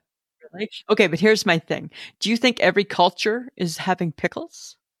you. Really? Okay, but here's my thing. Do you think every culture is having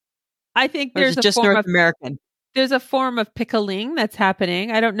pickles? I think there's just North American. There's a form of pickling that's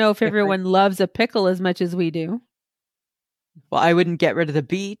happening. I don't know if everyone loves a pickle as much as we do. Well, I wouldn't get rid of the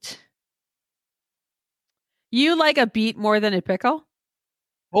beet. You like a beet more than a pickle?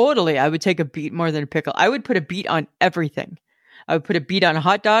 Totally. I would take a beet more than a pickle. I would put a beet on everything. I would put a beet on a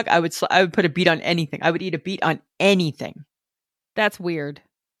hot dog. I would put a beet on anything. I would eat a beet on anything. That's weird.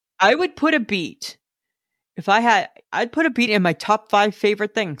 I would put a beet. I'd put a beet in my top 5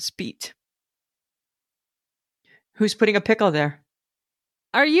 favorite things. Beet. Who's putting a pickle there?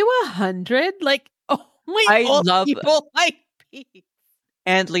 Are you 100? Like, only old people like beet.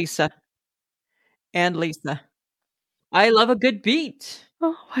 And Lisa. I love a good beet.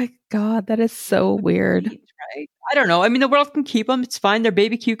 Oh my God, that is so weird. Beet, right? I don't know. I mean, the world can keep them. It's fine. They're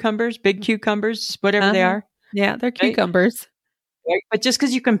baby cucumbers, big cucumbers, whatever they are. Yeah, they're cucumbers. Right? But just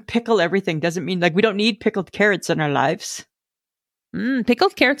because you can pickle everything doesn't mean we don't need pickled carrots in our lives.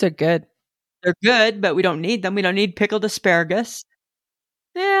 Pickled carrots are good. They're good, but we don't need them. We don't need pickled asparagus.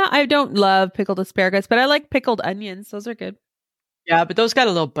 Yeah, I don't love pickled asparagus, but I like pickled onions. Those are good. Yeah, but those got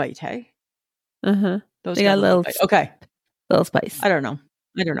a little bite, hey? Those got a little bite. Okay. Little spice. I don't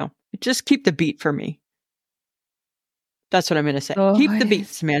know. Just keep the beet for me. That's what I'm going to say. Keep the beet,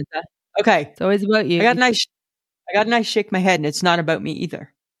 Samantha. Okay. It's always about you. I got a nice shake my head, and it's not about me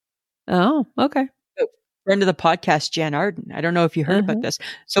either. Oh, okay. Friend of the podcast, Jan Arden. I don't know if you heard about this.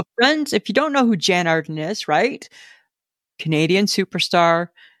 So, friends, if you don't know who Jan Arden is, right? Canadian superstar,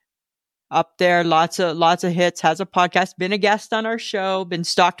 up there, lots of hits, has a podcast, been a guest on our show, been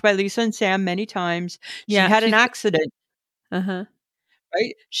stalked by Lisa and Sam many times. She had an accident.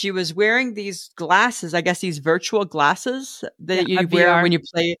 Right? She was wearing these glasses, I guess these virtual glasses that you wear when you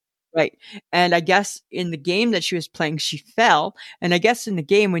play. Right. And I guess in the game that she was playing, she fell. And I guess in the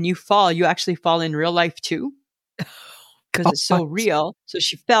game, when you fall, you actually fall in real life too. Because it's so real. So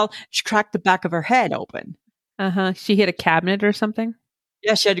she fell, she cracked the back of her head open. She hit a cabinet or something?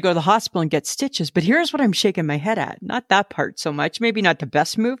 Yeah, she had to go to the hospital and get stitches. But here's what I'm shaking my head at. Not that part so much. Maybe not the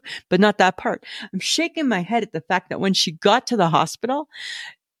best move, but not that part. I'm shaking my head at the fact that when she got to the hospital,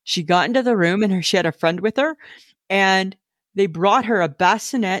 she got into the room and she had a friend with her. And they brought her a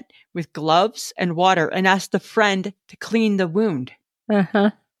bassinet with gloves and water and asked the friend to clean the wound.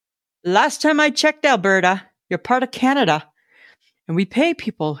 Last time I checked, Alberta, you're part of Canada. And we pay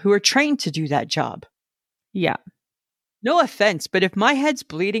people who are trained to do that job. Yeah. No offense, but if my head's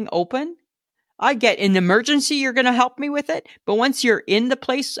bleeding open, I get in emergency, you're going to help me with it. But once you're in the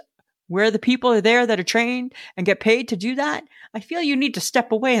place where the people are there that are trained and get paid to do that, I feel you need to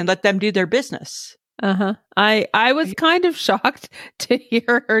step away and let them do their business. I was kind of shocked to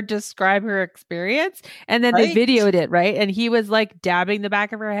hear her describe her experience, and then they videoed it, right? And he was like dabbing the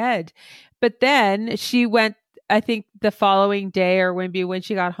back of her head. But then she went, I think the following day or when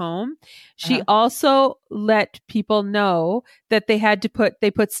she got home, she also let people know that they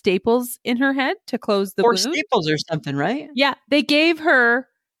put staples in her head to close the wound. Or staples or something, right? Yeah. They gave her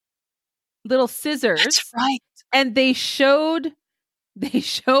little scissors. That's right. And they showed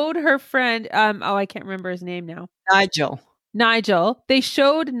her friend, I can't remember his name now. Nigel. They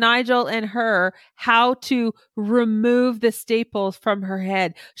showed Nigel and her how to remove the staples from her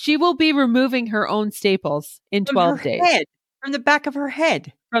head. She will be removing her own staples in 12 days. Head, from the back of her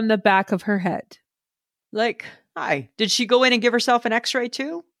head. From the back of her head. Like, hi. Did she go in and give herself an x-ray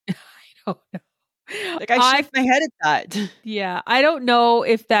too? I don't know. Like, I shake my head at that. Yeah. I don't know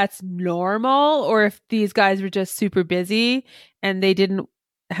if that's normal or if these guys were just super busy and they didn't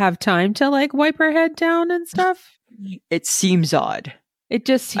have time to like wipe her head down and stuff. It seems odd. It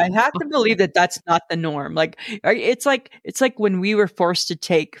just seems I have to believe that that's not the norm. Like, it's like when we were forced to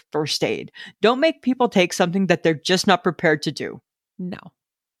take first aid. Don't make people take something that they're just not prepared to do. No.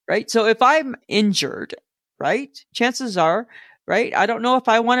 Right? So if I'm injured, right, chances are, right, I don't know if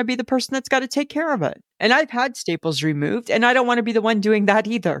I want to be the person that's got to take care of it. And I've had staples removed, and I don't want to be the one doing that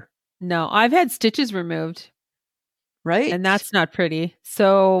either. No, I've had stitches removed. Right? And that's not pretty.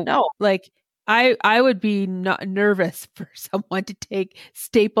 So, no. Like, I would be not nervous for someone to take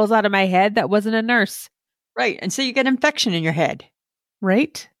staples out of my head that wasn't a nurse. Right. And so you get infection in your head.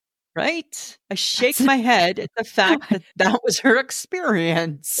 Right? Right? I shake my head at the fact that that was her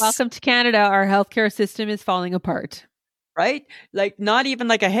experience. Welcome to Canada. Our healthcare system is falling apart. Right? Like, not even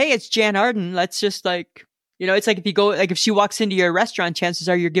like hey, it's Jan Arden. Let's just like, it's like if you go, like if she walks into your restaurant, chances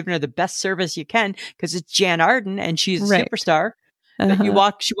are you're giving her the best service you can because it's Jan Arden and she's a superstar. But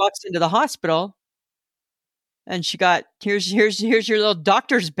she walks into the hospital and she got, here's your little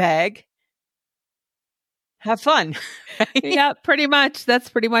doctor's bag. Have fun. Yeah, pretty much. That's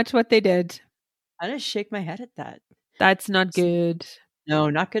pretty much what they did. I just shake my head at that. That's not good.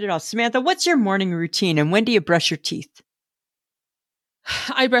 No, not good at all. Samantha, what's your morning routine and when do you brush your teeth?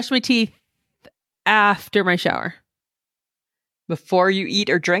 I brush my teeth after my shower. Before you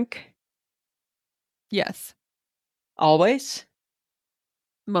eat or drink? Yes. Always?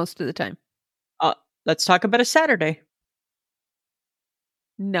 Most of the time. Let's talk about a Saturday.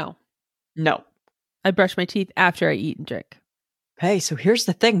 No. I brush my teeth after I eat and drink. Okay, so here's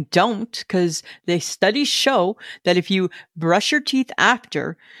the thing. Don't, because the studies show that if you brush your teeth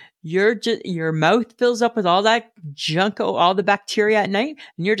after, your mouth fills up with all that junk, all the bacteria at night,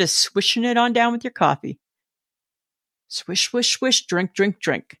 and you're just swishing it on down with your coffee. Swish, swish, swish, drink, drink,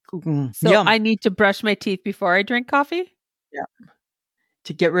 drink. So yum. I need to brush my teeth before I drink coffee? Yeah.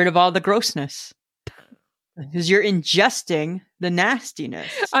 To get rid of all the grossness. Because you're ingesting the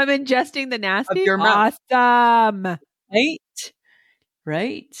nastiness. I'm ingesting the nasty? Of your mouth. Awesome.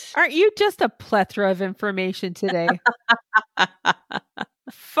 Right? Aren't you just a plethora of information today?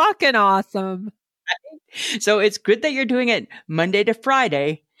 Fucking awesome. So it's good that you're doing it Monday to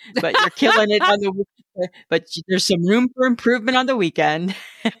Friday, but you're killing it on the weekend. But there's some room for improvement on the weekend.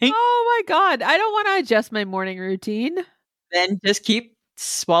 Oh my God. I don't want to adjust my morning routine. Then just keep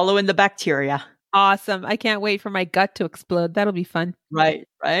swallowing the bacteria. Awesome. I can't wait for my gut to explode. That'll be fun. Right.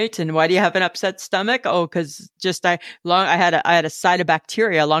 And why do you have an upset stomach? Oh, because I had a side of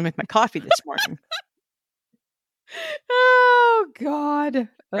bacteria along with my coffee this morning. Oh God.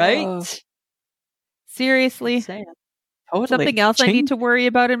 Right? Oh. Seriously? Totally. Something else I need to worry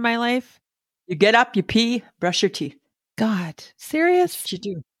about in my life? You get up, you pee, brush your teeth. God. Serious? That's what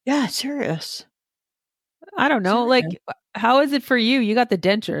you do. Yeah, serious. I don't know. Serious. Like, how is it for you? You got the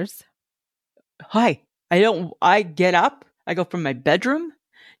dentures. Hi. I get up, I go from my bedroom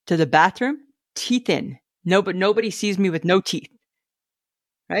to the bathroom, teeth in. But nobody sees me with no teeth.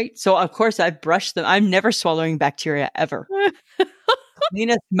 Right? So of course I've brushed them. I'm never swallowing bacteria ever.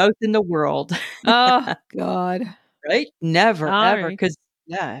 Cleanest mouth in the world. Oh God. Right? Never, ever. Because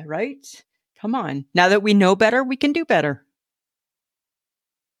right? Come on. Now that we know better, we can do better.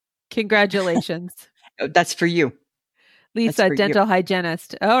 Congratulations. That's for you. Lisa, dental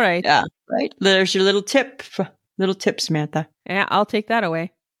hygienist. All right. Yeah, right. There's your little tip. Samantha. Yeah, I'll take that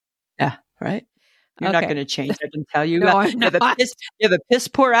away. Yeah, right. You're not going to change. I can tell you. No, I'm not. You have a piss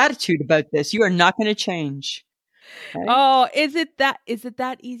poor attitude about this. You are not going to change. Right? Oh, is it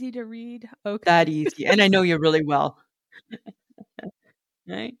that easy to read? Okay. That easy. And I know you really well.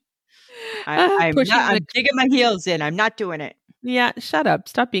 Right? I'm digging my heels in. I'm not doing it. Yeah, shut up.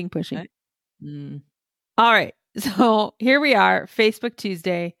 Stop being pushy. Right? All right. So here we are, Facebook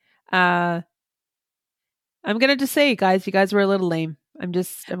Tuesday. I'm going to just say, guys, you guys were a little lame. I'm going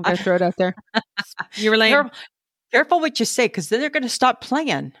to throw it out there. You were lame. Careful what you say, because then they're going to stop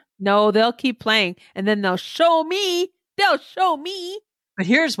playing. No, they'll keep playing, and then they'll show me. But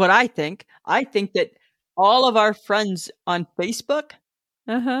here's what I think. I think that all of our friends on Facebook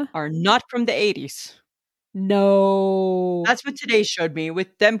are not from the 80s. No. That's what today showed me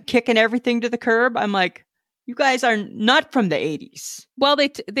with them kicking everything to the curb. I'm like, you guys are not from the 80s. Well, they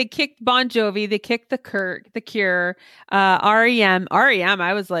kicked Bon Jovi, they kicked the Cure, REM.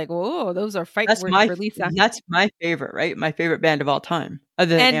 I was like, whoa, those are fight words for Lisa. That's my favorite, right? My favorite band of all time.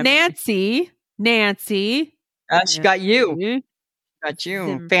 Other than and Nancy. She got you. Got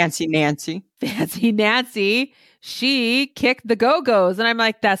you. Fancy Nancy. Fancy Nancy. She kicked the Go-Go's. And I'm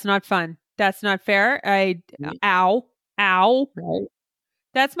like, that's not fun. That's not fair. Ow. Right.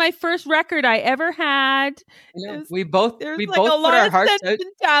 That's my first record I ever had. We both like put a lot our of hearts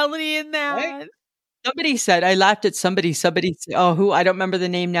sentimentality in that. Right? Somebody said, I laughed at somebody said, who, I don't remember the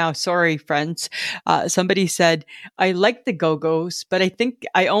name now. Sorry, friends. Somebody said, I like the Go-Go's, but I think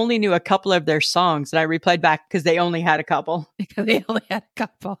I only knew a couple of their songs. And I replied back, because they only had a couple. Because they only had a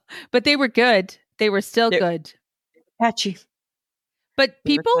couple. But they were good. They were still good. Catchy. But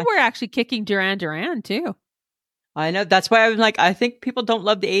people were actually kicking Duran Duran too. I know. That's why I was like, I think people don't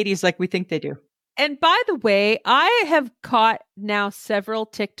love the 80s like we think they do. And by the way, I have caught now several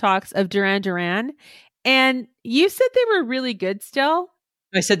TikToks of Duran Duran, and you said they were really good still.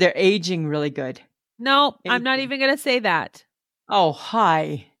 I said they're aging really good. No, I'm not even going to say that. Oh,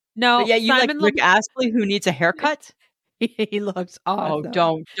 hi. No. But yeah, you Simon like Rick Astley who needs a haircut? He looks awesome.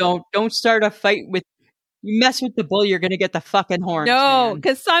 Oh, don't start a fight with, you mess with the bull, you're going to get the fucking horns. No,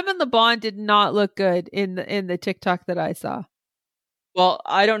 because Simon Le Bon did not look good in the TikTok that I saw. Well,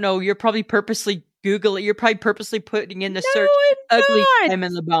 I don't know. You're probably purposely Googling. You're probably purposely putting in the search ugly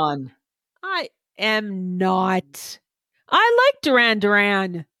Simon Le Bon. I am not. I like Duran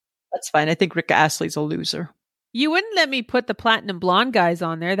Duran. That's fine. I think Rick Astley's a loser. You wouldn't let me put the Platinum Blonde guys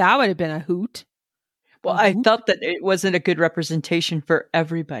on there. That would have been a hoot. Well, I felt that it wasn't a good representation for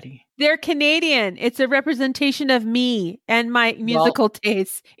everybody. They're Canadian. It's a representation of me and my musical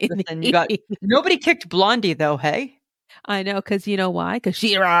tastes. Nobody kicked Blondie, though, hey? I know, because you know why? Because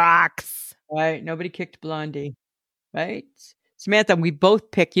she rocks. Right. Nobody kicked Blondie. Right? Samantha, we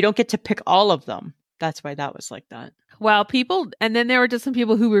both pick. You don't get to pick all of them. That's why that was like that. Well, and then there were just some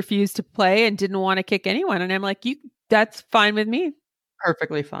people who refused to play and didn't want to kick anyone. And I'm like, that's fine with me.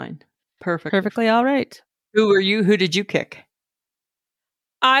 Perfectly fine. Perfectly all right. Who were you? Who did you kick?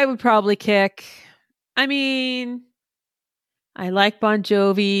 I would probably kick. I mean, I like Bon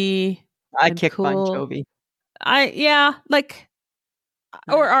Jovi. I kick Bon Jovi.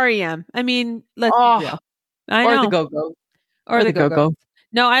 Or REM. I mean, let's be real. The Go-Go. Or the Go-Go.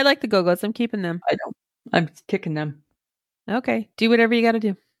 No, I like the Go-Go's. I'm keeping them. I don't. I'm kicking them. Okay. Do whatever you got to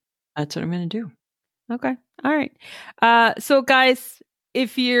do. That's what I'm going to do. Okay. All right. So guys,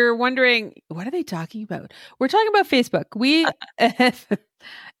 if you're wondering, what are they talking about? We're talking about Facebook. We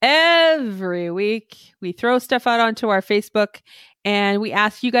every week we throw stuff out onto our Facebook and we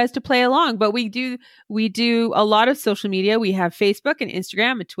ask you guys to play along. But we do a lot of social media. We have Facebook and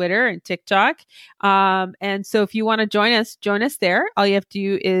Instagram and Twitter and TikTok. And so if you want to join us there. All you have to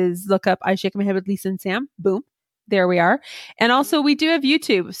do is look up I Shake My Head with Lisa and Sam. Boom. There we are. And also we do have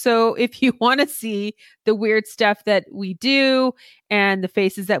YouTube. So if you want to see the weird stuff that we do and the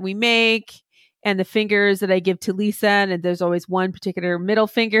faces that we make and the fingers that I give to Lisa, and there's always one particular middle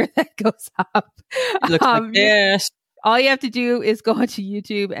finger that goes up. It looks like this. All you have to do is go onto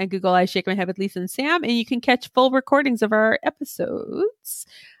YouTube and Google I Shake My Head with Lisa and Sam, and you can catch full recordings of our episodes.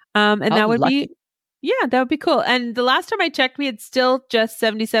 And that would be cool. And the last time I checked, we had still just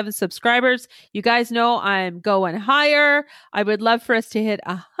 77 subscribers. You guys know I'm going higher. I would love for us to hit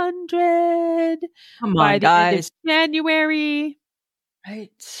 100 by the end of January.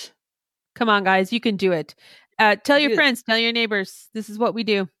 Right. Come on, guys. You can do it. Tell your friends, tell your neighbors. This is what we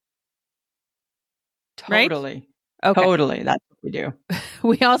do. Totally. Right? Okay. Totally. That's what we do.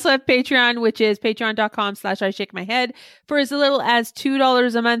 We also have Patreon, which is patreon.com/I Shake My Head. For as little as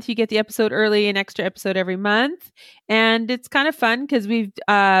 $2 a month, you get the episode early, an extra episode every month. And it's kind of fun because we've,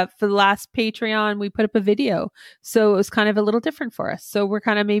 for the last Patreon, we put up a video. So it was kind of a little different for us. So we're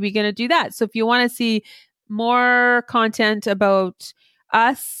kind of maybe going to do that. So if you want to see more content about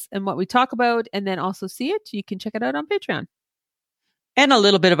us and what we talk about, and then also see it, you can check it out on Patreon. And a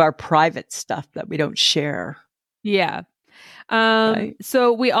little bit of our private stuff that we don't share. Yeah. Right.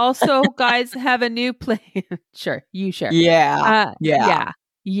 So we also, guys, have a new place. Sure. You share. Yeah.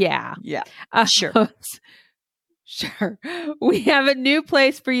 Sure. Sure. We have a new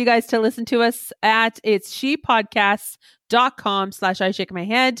place for you guys to listen to us at. It's shepodcasts.com/I Shake My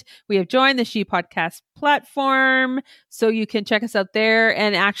Head. We have joined the She Podcast platform, so you can check us out there.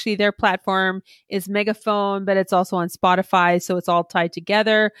 And actually their platform is Megaphone, but it's also on Spotify. So it's all tied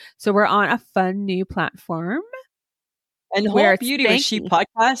together. So we're on a fun new platform. And the whole beauty of She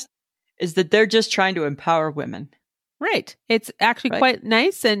Podcast is that they're just trying to empower women. Right. It's actually quite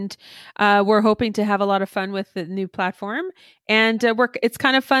nice, and we're hoping to have a lot of fun with the new platform. And it's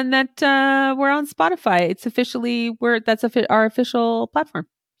kind of fun that we're on Spotify. It's officially our official platform.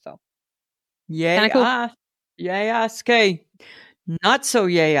 So, yay, cool. Yay, okay. Not so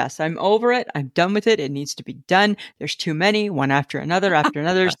yay, yes. I'm over it. I'm done with it. It needs to be done. There's too many, one after another.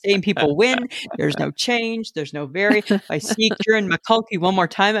 Same people win. There's no change. There's no vary. If I see Kieran McCulkey one more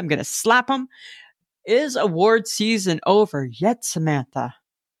time, I'm going to slap him. Is award season over yet, Samantha?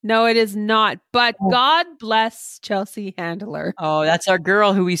 No, it is not. But God bless Chelsea Handler. Oh, that's our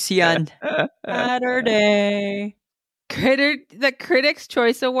girl who we see on Saturday. The Critics'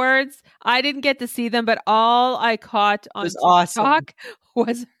 Choice Awards. I didn't get to see them, but all I caught on TikTok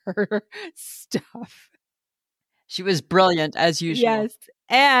was her stuff. She was brilliant as usual. Yes,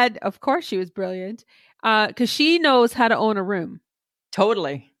 and of course she was brilliant because she knows how to own a room.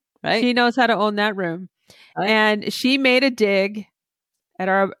 Totally. Right. She knows how to own that room. Right. And she made a dig at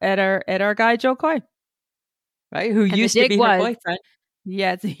our guy Joe Coy. Right, who used to be her boyfriend.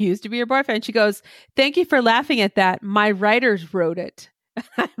 Yes, he used to be her boyfriend. She goes, "Thank you for laughing at that. My writers wrote it."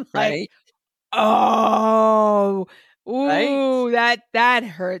 I'm like, oh, ooh, that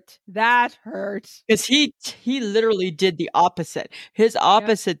hurt. That hurt. Because he literally did the opposite. His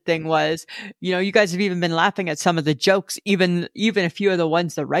opposite thing was, you guys have even been laughing at some of the jokes, even a few of the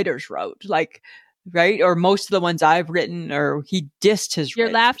ones the writers wrote, like, right? Or most of the ones I've written, or he dissed his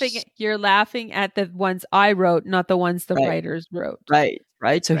writers. You're laughing at the ones I wrote, not the ones the writers wrote. Right.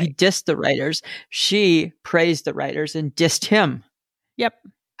 So he dissed the writers. She praised the writers and dissed him. Yep.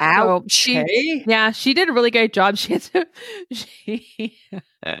 Ouch. So she did a really great job.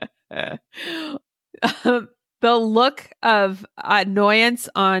 The look of annoyance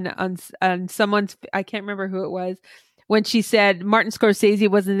on someone's, I can't remember who it was, when she said Martin Scorsese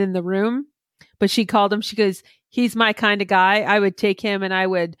wasn't in the room, but she called him. She goes, "He's my kind of guy. I would take him and I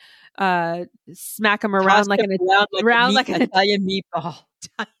would smack him around like an Italian meatball."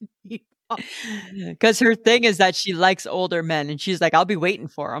 Because her thing is that she likes older men, and she's like, "I'll be waiting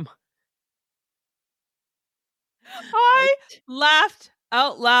for him." I laughed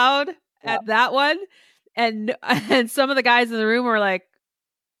out loud at that one, and some of the guys in the room were like,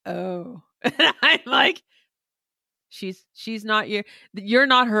 "Oh," and I'm like, "She's not you're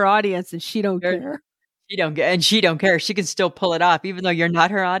not her audience, and she don't care. She don't get, and she don't care. She can still pull it off, even though you're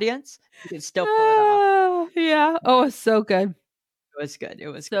not her audience. You can still pull it off." Yeah. Oh, it's so good. It was good. It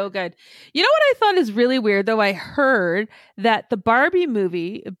was so good. You know what I thought is really weird, though? I heard that the Barbie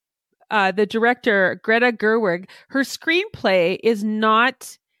movie, the director, Greta Gerwig, her screenplay is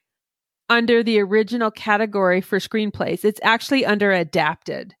not under the original category for screenplays. It's actually under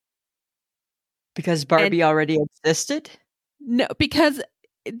adapted. Because Barbie already existed? No, because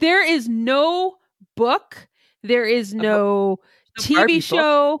there is no book. There is no TV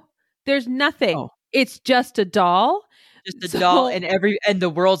show. Book? There's nothing. Oh. It's just a doll. Just a doll and the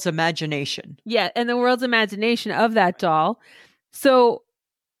world's imagination. Yeah, and the world's imagination of that doll. So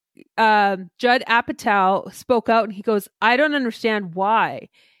Judd Apatow spoke out and he goes, "I don't understand why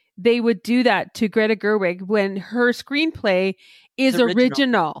they would do that to Greta Gerwig when her screenplay is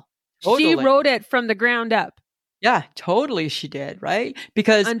original. Totally. She wrote it from the ground up." Yeah, totally she did, right?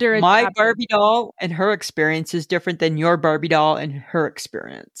 Because my Barbie doll and her experience is different than your Barbie doll and her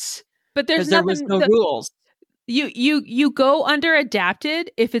experience. But there was no rules. You go under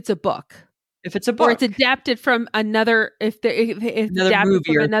adapted if it's a book. If it's a book. Or it's adapted from another, if it's another adapted movie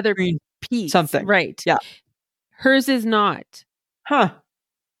from or another piece. Something. Right. Yeah. Hers is not. Huh.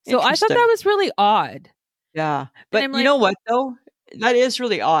 So I thought that was really odd. Yeah. But you know what though? That is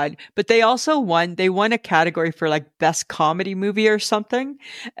really odd. But they also won a category for like best comedy movie or something.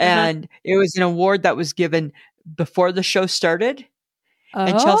 And it was an award that was given before the show started.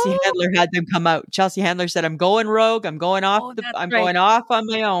 And Chelsea Handler had them come out. Chelsea Handler said, "I'm going rogue. I'm going off. Going off on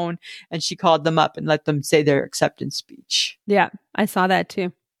my own." And she called them up and let them say their acceptance speech. Yeah, I saw that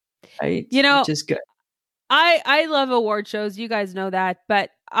too. Right, which is good. I love award shows. You guys know that, but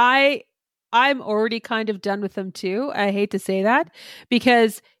I'm already kind of done with them too. I hate to say that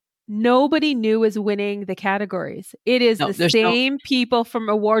because nobody new is winning the categories. It is the same people from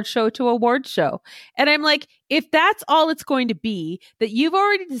award show to award show. And I'm like, if that's all it's going to be, that you've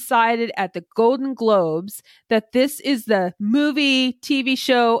already decided at the Golden Globes that this is the movie, TV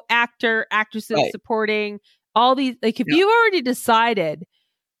show, actor, actresses, supporting, all these, like if you've already decided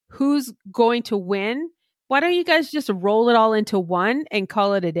who's going to win, why don't you guys just roll it all into one and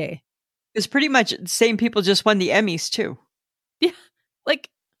call it a day? It's pretty much the same people just won the Emmys too. Yeah. Like,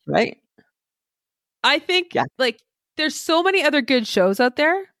 right. I think like there's so many other good shows out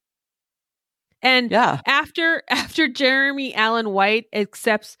there And after Jeremy Allen White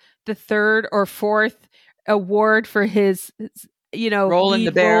accepts the 3rd or 4th award for his lead role in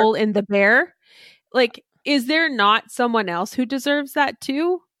The Bear, like, is there not someone else who deserves that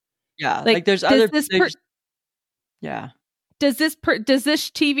too? Yeah, like there's other. Yeah. Does this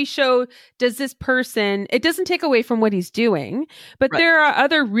TV show, does this person, it doesn't take away from what he's doing, but there are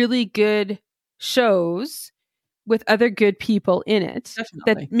other really good shows with other good people in it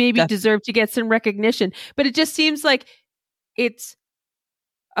that maybe deserve to get some recognition. But it just seems like it's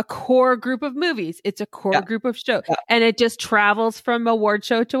a core group of movies. It's a core group of shows. Yeah. And it just travels from award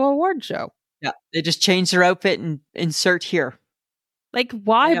show to award show. Yeah. They just change their outfit and insert here. Like,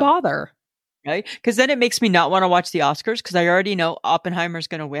 why bother? Right? Because then it makes me not want to watch the Oscars because I already know Oppenheimer's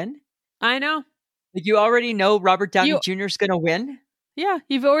going to win. I know. Like, you already know Robert Downey Jr. is going to win. Yeah,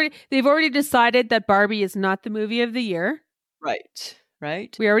 they've already decided that Barbie is not the movie of the year. Right.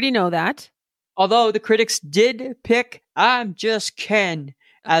 We already know that. Although the critics did pick "I'm Just Ken"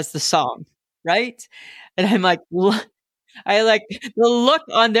 as the song, right? And I'm like, I like the look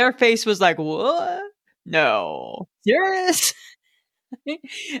on their face was like, what? No, serious?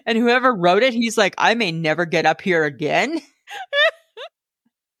 And whoever wrote it, he's like, I may never get up here again.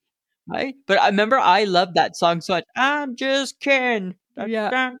 Right? But I remember I loved that song so much. I'm just Ken.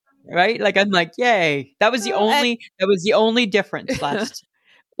 Yeah. Right? Like, I'm like, yay. That was the only difference last.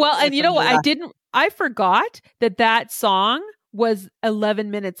 Well, and you know what? I forgot that song was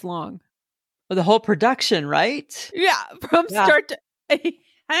 11 minutes long. Well, the whole production, right? Yeah. From start to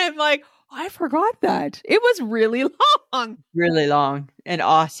I'm like, I forgot that. It was really long. Really long and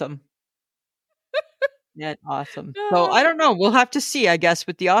awesome. Yeah, awesome. So I don't know. We'll have to see, I guess,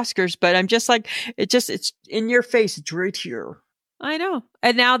 with the Oscars, but I'm just like, it's in your face. It's right here. I know.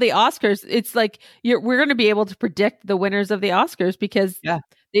 And now the Oscars, it's like we're going to be able to predict the winners of the Oscars because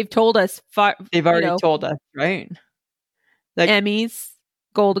they've told us. They've already told us, right? Like Emmys,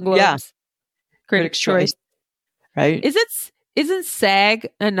 Golden Globes, Critics' Choice. Right? Isn't SAG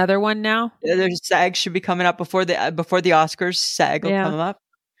another one now? Yeah, there's SAG should be coming up before the Oscars. SAG will come up.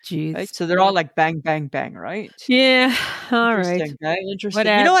 Jeez. Right? So they're all like bang, bang, bang, right? Yeah. All right. Interesting.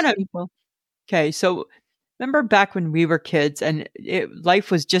 You know what? Okay. So remember back when we were kids and life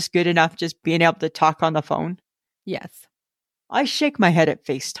was just good enough just being able to talk on the phone? Yes. I shake my head at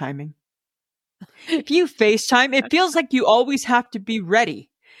FaceTiming. If you FaceTime, it feels like you always have to be ready.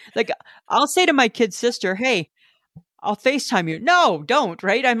 Like, I'll say to my kid sister, hey, I'll FaceTime you. No, don't,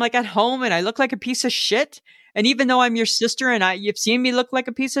 right? I'm like at home and I look like a piece of shit. And even though I'm your sister and you've seen me look like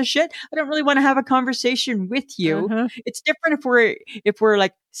a piece of shit, I don't really want to have a conversation with you. Uh-huh. It's different if we're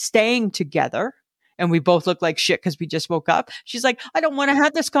like staying together and we both look like shit because we just woke up. She's like, I don't want to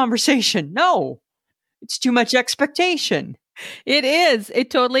have this conversation. No, it's too much expectation. It is.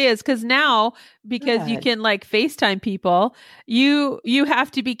 It totally is. Because you can like FaceTime people, you have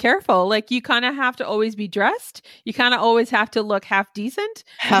to be careful. Like you kind of have to always be dressed. You kind of always have to look half decent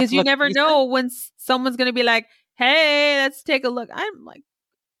because you never know when someone's going to be like, hey, let's take a look. I'm like,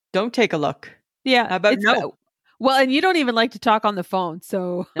 don't take a look. Yeah. How about no? Well, and you don't even like to talk on the phone.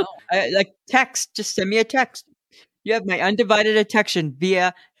 So no, I like text. Just send me a text. You have my undivided attention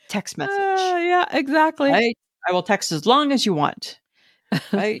via text message. Yeah, exactly. Right? I will text as long as you want.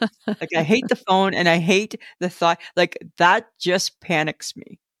 Right? Like I hate the phone and I hate the thought. Like that just panics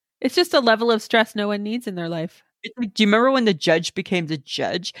me. It's just a level of stress no one needs in their life. Do you remember when the judge became the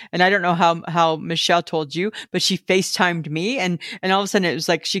judge? And I don't know how Michelle told you, but she FaceTimed me and all of a sudden it was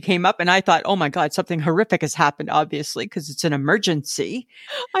like she came up and I thought, oh my God, something horrific has happened, obviously, because it's an emergency.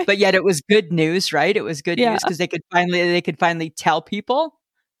 But yet it was good news, right? It was good news because they could finally tell people.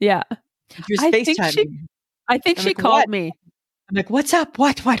 Yeah. She was FaceTiming. I think she called me. I'm like, what's up?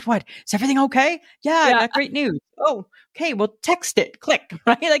 What? Is everything okay? Yeah, I got great news. Oh, okay. Well, text it. Click.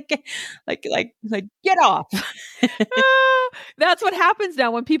 Right? Like, get off. That's what happens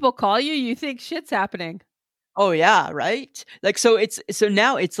now. When people call you, you think shit's happening. Oh yeah, right. Like so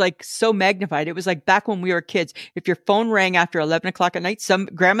now it's like so magnified. It was like back when we were kids. If your phone rang after 11 o'clock at night, some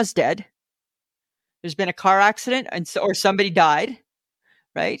grandma's dead. There's been a car accident or somebody died.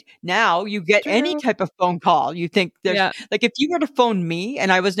 Right now, you get any type of phone call. You think there's like if you were to phone me and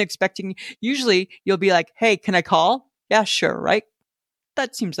I wasn't expecting, usually you'll be like, "Hey, can I call?" Yeah, sure. Right.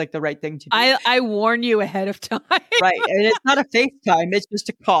 That seems like the right thing to do. I warn you ahead of time. Right, and it's not a FaceTime; it's just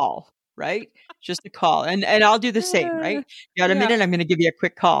a call. Right, just a call, and I'll do the same. Right, you got a minute? I'm going to give you a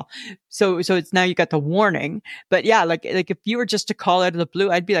quick call. So it's now you got the warning. But yeah, like if you were just to call out of the blue,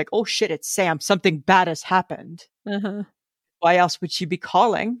 I'd be like, "Oh shit, it's Sam. Something bad has happened." Uh-huh. Why else would she be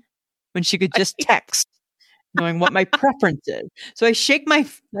calling when she could just text? knowing what my preference is. So I shake my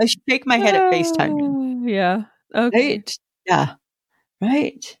head at FaceTime. Yeah. Okay. Right? Yeah.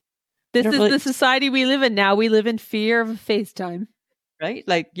 Right. This is the society we live in now. We live in fear of FaceTime. Right?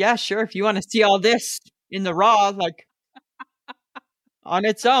 Like, yeah, sure. If you want to see all this in the raw, like on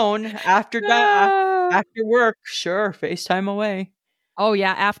its own after work, sure, FaceTime away. Oh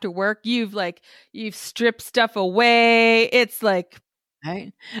yeah, after work, you've stripped stuff away. It's like,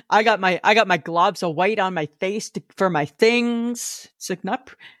 right. I got my globs of white on my face for my things. It's like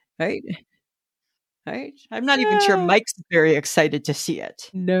not right. Right. I'm not even sure Mike's very excited to see it.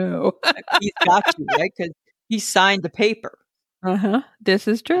 No, he's got to, right? Because he signed the paper. This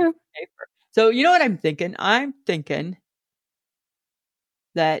is true. So you know what I'm thinking? I'm thinking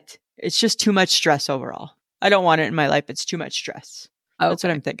that it's just too much stress overall. I don't want it in my life. It's too much stress. Okay. That's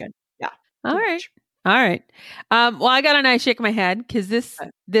what I'm thinking. Yeah. All right. Well, I got a nice shake my head because this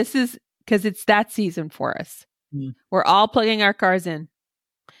is because it's that season for us. We're all plugging our cars in.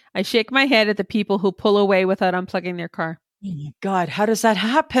 I shake my head at the people who pull away without unplugging their car. Oh my God, how does that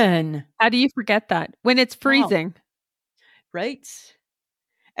happen? How do you forget that when it's freezing? Wow. Right.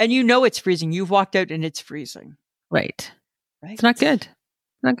 And you know it's freezing. You've walked out and it's freezing. Right. It's not good.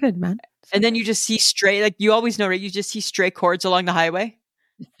 Not good, man. And then you just see stray, like you always know, right? You just see stray cords along the highway.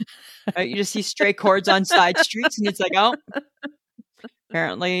 Right? You just see stray cords on side streets and it's like, oh,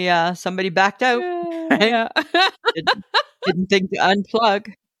 apparently somebody backed out. Right? Yeah. didn't think to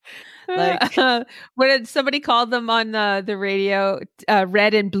unplug. Like when somebody called them on the radio,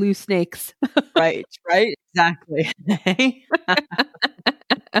 red and blue snakes. Right, exactly.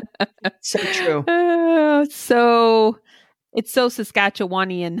 So true. So it's so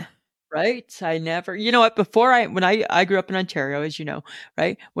Saskatchewanian. Right. I never, you know what, when I grew up in Ontario, as you know,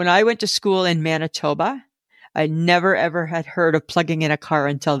 right? When I went to school in Manitoba, I never ever had heard of plugging in a car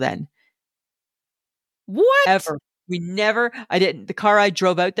until then. What? Ever. The car I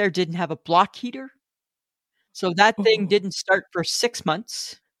drove out there didn't have a block heater. So that thing didn't start for 6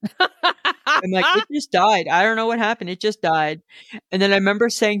 months. I'm like, it just died. I don't know what happened. It just died. And then I remember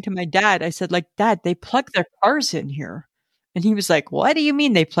saying to my dad, I said, like, Dad, they plug their cars in here. And he was like, what do you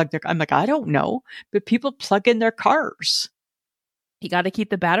mean they plug their? I'm like, I don't know, but people plug in their cars. You got to keep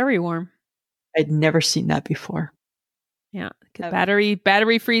the battery warm. I'd never seen that before. Yeah.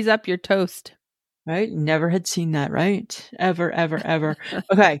 Battery frees up your toast. Right. Never had seen that. Right. Ever.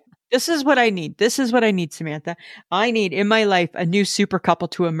 Okay. This is what I need. Samantha. I need in my life a new super couple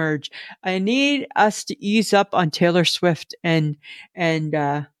to emerge. I need us to ease up on Taylor Swift and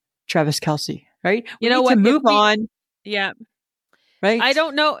Travis Kelce. Right. We need to move on. Yeah. Right. I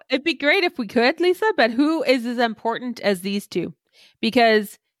don't know. It'd be great if we could, Lisa, but who is as important as these two?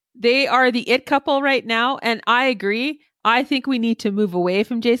 Because they are the it couple right now. And I agree. I think we need to move away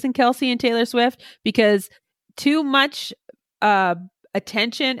from Jason Kelce and Taylor Swift because too much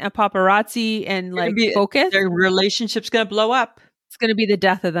attention and paparazzi and focus. Their relationship's going to blow up. It's going to be the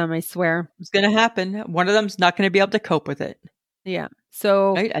death of them, I swear. It's going to happen. One of them's not going to be able to cope with it. Yeah.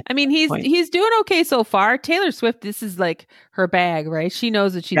 So, right? I mean, he's doing okay so far. Taylor Swift, this is like her bag, right? She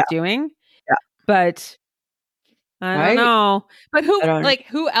knows what she's doing. Yeah. But I don't know. But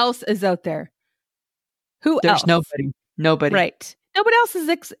who else is out there? There's nobody. Right. Nobody else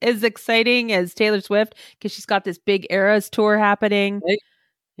is as exciting as Taylor Swift because she's got this big Eras tour happening. Right.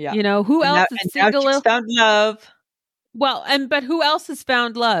 Yeah. You know, who else is single? Now she's found love. Well, but who else has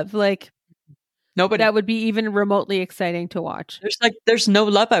found love? Like nobody. That would be even remotely exciting to watch. There's no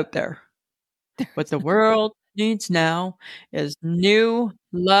love out there. What the world needs now is new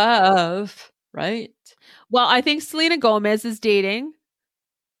love, right? Well, I think Selena Gomez is dating,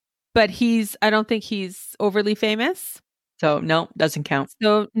 but I don't think he's overly famous. So no, doesn't count.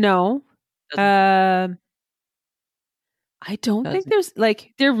 So no. I don't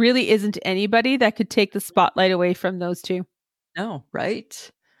think there really isn't anybody that could take the spotlight away from those two. No,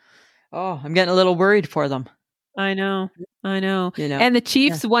 right? Oh, I'm getting a little worried for them. I know. You know, and the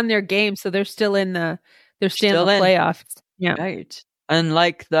Chiefs won their game, so they're still in the playoffs. Yeah, right.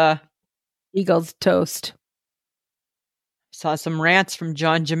 Unlike the Eagles toast. Saw some rants from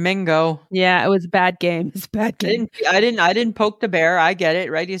John Domingo. Yeah, it was a bad game. It's a bad game. I didn't poke the bear. I get it,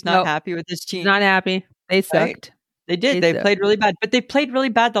 right? He's not happy with his team. He's not happy. They sucked. Right? They did. They played really bad, but they played really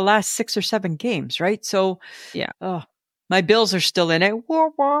bad the last 6 or 7 games, right? So yeah. Oh, my Bills are still in it.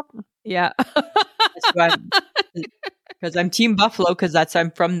 Yeah. Because I'm Team Buffalo. Because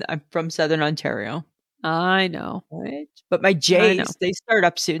I'm from Southern Ontario. I know, right? But my Jays, they start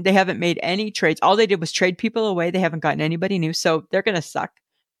up soon. They haven't made any trades. All they did was trade people away. They haven't gotten anybody new, so they're going to suck.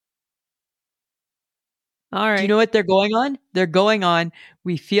 All right. Do you know what they're going on? They're going on,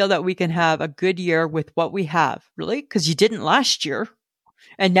 we feel that we can have a good year with what we have. Really? Because you didn't last year.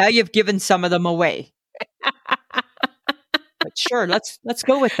 And now you've given some of them away. But sure, let's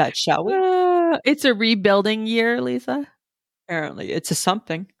go with that, shall we? It's a rebuilding year, Lisa. Apparently, it's a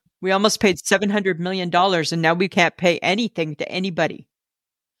something. We almost paid $700 million and now we can't pay anything to anybody.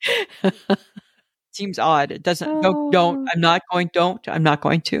 Seems odd. It doesn't. Don't. I'm not going. Don't. I'm not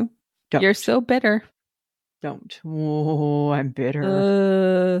going to. Don't. You're so bitter. Don't. Oh, I'm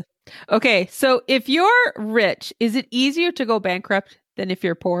bitter. Okay, so if you're rich, is it easier to go bankrupt than if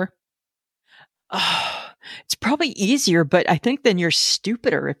you're poor? Oh, it's probably easier, but I think then you're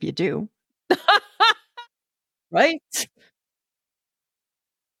stupider if you do. Right?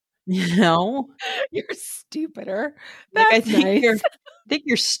 You know? You're stupider. Like, That's nice. I think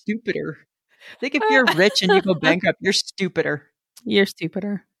you're stupider. I think if you're rich and you go bankrupt, you're stupider. You're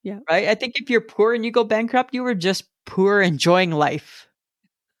stupider. Yeah. Right? I think if you're poor and you go bankrupt, you were just poor enjoying life.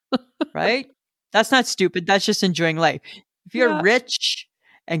 Right? That's not stupid. That's just enjoying life. If you're rich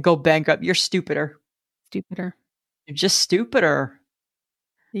and go bankrupt, you're stupider. Stupider. You're just stupider.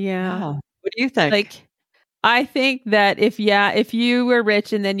 Yeah. What do you think? Like, I think that if you were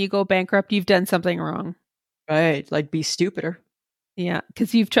rich and then you go bankrupt, you've done something wrong. Right. Like, be stupider. Yeah.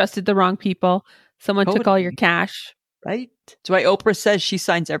 Because you've trusted the wrong people. Someone took all your cash. Right. That's why Oprah says she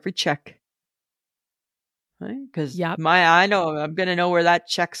signs every check. Right? Because I know I'm going to know where that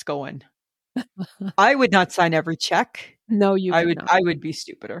check's going. I would not sign every check. No, you would not. I would be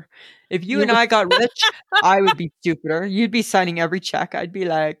stupider. If you and I got rich, I would be stupider. You'd be signing every check. I'd be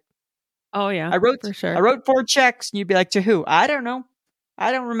like, oh yeah, I wrote for sure. I wrote 4 checks, and you'd be like, to who? I don't know.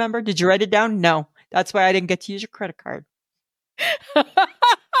 I don't remember. Did you write it down? No. That's why I didn't get to use your credit card.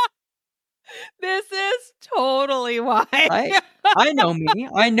 This is totally why. Right? I know me.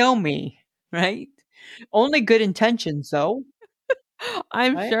 I know me. Right? Only good intentions, though.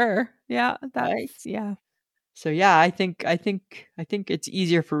 I'm sure. Yeah, that's yeah. So yeah, I think it's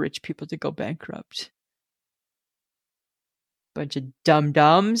easier for rich people to go bankrupt. Bunch of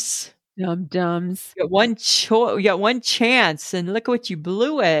dum-dums. Dum-dums. You got one chance, and look what you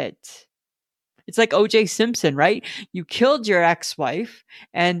blew it. It's like O.J. Simpson, right? You killed your ex-wife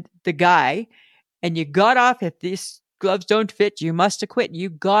and the guy, and you got off. If these gloves don't fit, you must acquit. You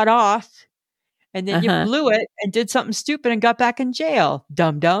got off, and then you blew it and did something stupid and got back in jail.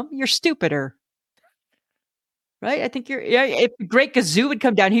 Dum-dum, you're stupider. Right? I think if the Great Gazoo would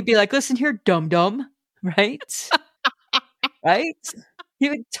come down, he'd be like, listen here, dum-dum. Right? Right? He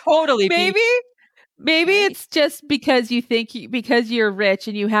would totally Maybe right? It's just because you think because you're rich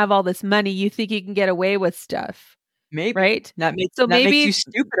and you have all this money, you think you can get away with stuff. Maybe. Right? That makes you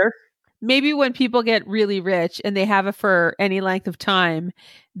stupider. Maybe when people get really rich and they have it for any length of time,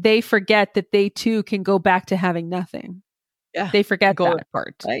 they forget that they too can go back to having nothing. Yeah. They forget that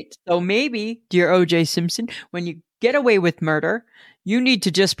part. Right. So maybe, dear O.J. Simpson, when you get away with murder, you need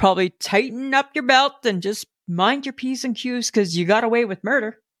to just probably tighten up your belt and just mind your P's and Q's because you got away with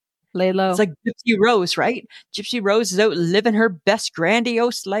murder. Lay low. It's like Gypsy Rose, right? Gypsy Rose is out living her best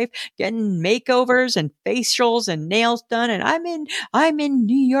grandiose life, getting makeovers and facials and nails done. And I'm in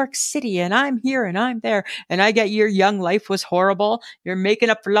New York City and I'm here and I'm there. And I get your young life was horrible. You're making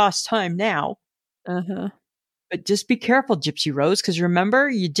up for lost time now. But just be careful, Gypsy Rose, because remember,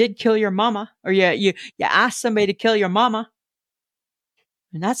 you did kill your mama, or you asked somebody to kill your mama.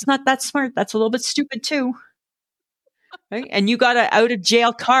 And that's not that smart. That's a little bit stupid too. Right? And you got an out of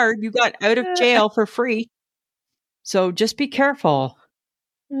jail card. You got out of jail for free. So just be careful.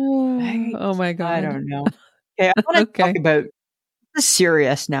 Right? Oh my God. I don't know. Okay. I want to talk about this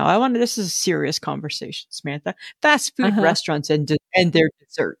serious now. This is a serious conversation, Samantha. Fast food restaurants and their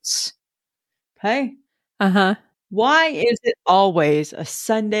desserts. Okay. Why is it always a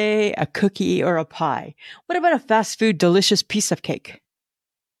sundae, a cookie, or a pie? What about a fast food delicious piece of cake?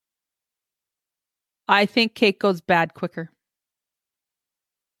 I think cake goes bad quicker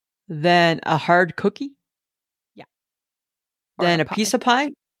than a hard cookie? Yeah. Than a piece of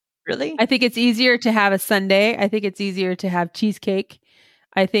pie? Really? I think it's easier to have a sundae. I think it's easier to have cheesecake.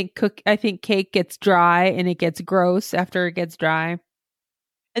 I think cake gets dry and it gets gross after it gets dry.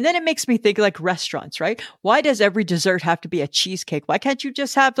 And then it makes me think like restaurants, right? Why does every dessert have to be a cheesecake? Why can't you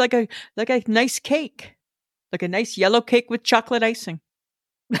just have like a nice cake? Like a nice yellow cake with chocolate icing?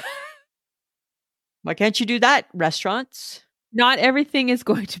 Why can't you do that, restaurants? Not everything is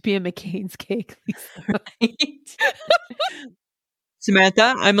going to be a McCain's cake. Right?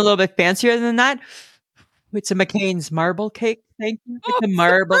 Samantha, I'm a little bit fancier than that. It's a McCain's marble cake. Thank you. It's a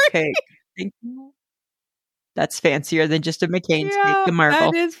marble cake. Thank you. That's fancier than just a McCain's cake, a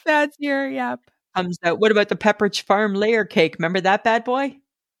marble. That is fancier, yep. comes out. What about the Pepperidge Farm layer cake? Remember that bad boy?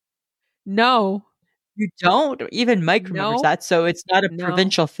 No. You don't? Even Mike remembers that, so it's not a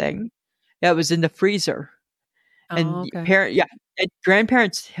provincial thing. Yeah, it was in the freezer. And and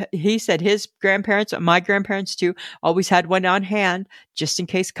grandparents, he said his grandparents, my grandparents too, always had one on hand just in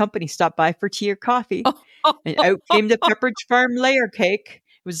case company stopped by for tea or coffee. And out came the Pepperidge Farm layer cake.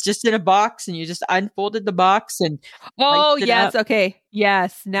 It was just in a box, and you just unfolded the box and yes, okay.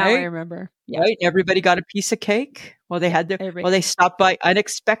 Yes, now right? I remember. Yeah. Right? Everybody got a piece of cake. Well, they stopped by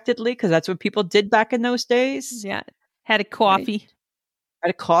unexpectedly because that's what people did back in those days. Yeah. Had a coffee. Right? Had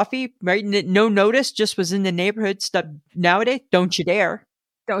a coffee, right? No notice, just was in the neighborhood. Stuff nowadays, don't you dare!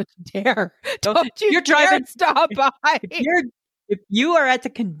 Don't you dare! You're driving. Stop by. If you are at the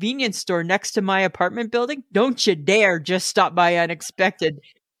convenience store next to my apartment building, don't you dare just stop by unexpected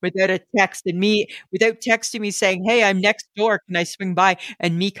without texting me saying, "Hey, I'm next door. Can I swing by?"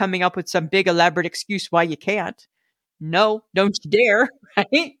 And me coming up with some big elaborate excuse why you can't. No, don't you dare!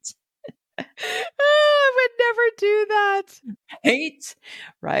 Right? I would never do that.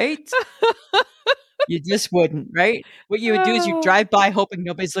 Right? You just wouldn't, right? What you would do is you drive by hoping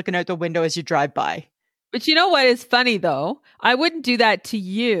nobody's looking out the window as you drive by. But you know what is funny, though? I wouldn't do that to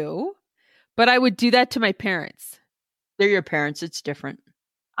you, but I would do that to my parents. They're your parents. It's different.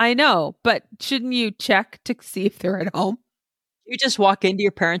 I know, but shouldn't you check to see if they're at home? You just walk into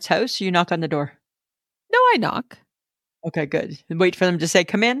your parents' house, or you knock on the door? No, I knock. Okay, good. And wait for them to say,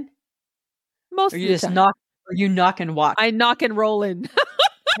 "Come in." Most or you of the just time. knock, or you knock and walk. I knock and roll in.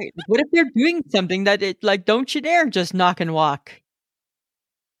 Right. What if they're doing something that don't you dare just knock and walk?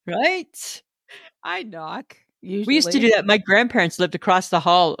 Right? I knock. Usually. We used to do that. My grandparents lived across the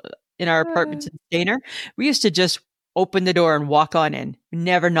hall in our apartments in Stainer. We used to just open the door and walk on in. We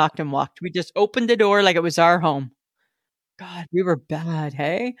never knocked and walked. We just opened the door like it was our home. God, we were bad,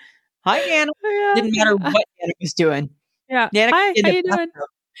 hey? Hi, Nana. Didn't matter what Nana was doing. Yeah. Nana, hi, how you doing?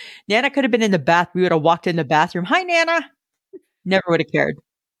 Nana could have been in the bath. We would have walked in the bathroom. Hi, Nana. Never would have cared.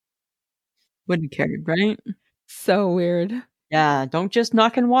 Wouldn't have cared, right? So weird. Yeah, don't just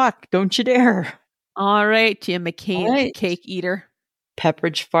knock and walk. Don't you dare. All right, Jim McCain, cake eater.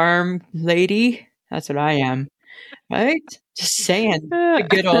 Pepperidge Farm lady. That's what I am. Right? Just saying. The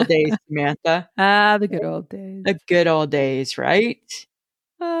good old days, Samantha. The good old days. The good old days, right?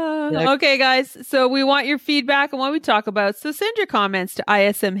 Okay, guys. So we want your feedback on what we talk about. So send your comments to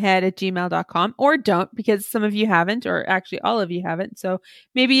ismhead@gmail.com or don't, because some of you haven't, or actually all of you haven't. So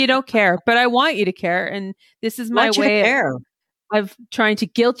maybe you don't care, but I want you to care. And this is my way of trying to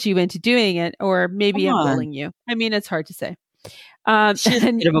guilt you into doing it, or maybe I'm bullying you. I mean, it's hard to say. She's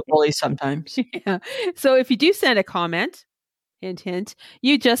a bit of a bully sometimes. Yeah. So if you do send a comment, hint, hint,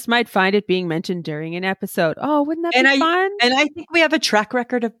 you just might find it being mentioned during an episode. Oh, wouldn't that be fun? And I think we have a track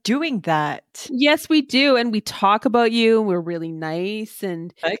record of doing that. Yes, we do. And we talk about you, and we're really nice.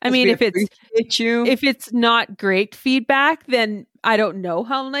 And I mean, if it's not great feedback, then I don't know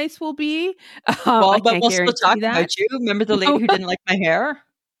how nice we'll be. But we'll still talk about you. Remember the lady who didn't like my hair?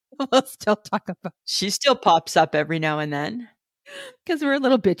 We'll still talk about. She still pops up every now and then. Because we're a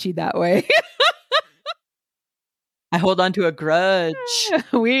little bitchy that way. I hold on to a grudge.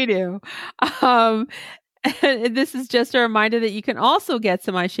 We do. And this is just a reminder that you can also get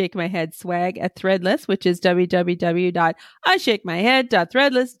some I Shake My Head swag at Threadless, which is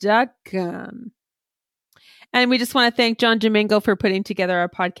www.ishakemyhead.threadless.com. And we just want to thank John Domingo for putting together our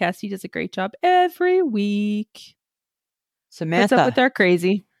podcast. He does a great job every week. Samantha. What's up with our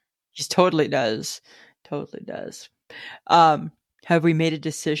crazy? He totally does. Totally does. Have we made a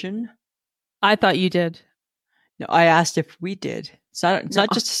decision? I thought you did. No, I asked if we did. It's not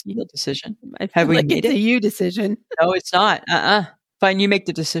just a single decision. Have we made it? It's a you decision. No, it's not. Fine, you make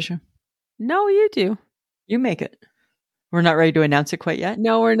the decision. No, you do. You make it. We're not ready to announce it quite yet.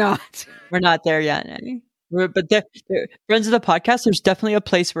 No, we're not. We're not there yet. But friends of the podcast, there's definitely a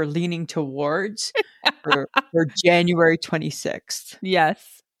place we're leaning towards for January 26th.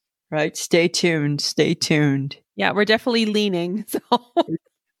 Yes. Right? Stay tuned. Stay tuned. Yeah, we're definitely leaning. So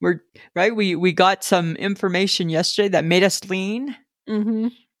we're right. We got some information yesterday that made us lean a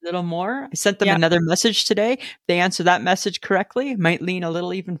little more. I sent them another message today. If they answer that message correctly, it might lean a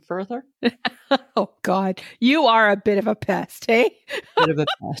little even further. Oh God, you are a bit of a pest, hey? Bit of a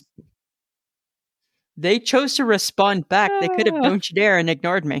pest. They chose to respond back. They could have don't you dare and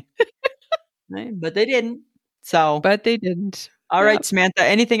ignored me, right? But they didn't. But they didn't. All right, Samantha.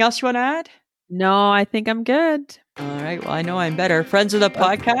 Anything else you want to add? No, I think I'm good. All right. Well, I know I'm better. Friends of the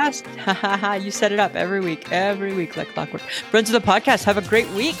podcast. You set it up every week like clockwork. Friends of the podcast, have a great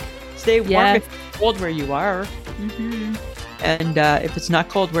week. Stay warm if it's cold where you are. Mm-hmm. And if it's not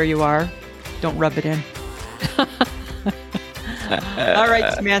cold where you are, Don't rub it in. All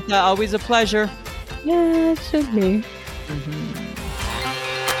right, Samantha, always a pleasure. Yeah, it should be.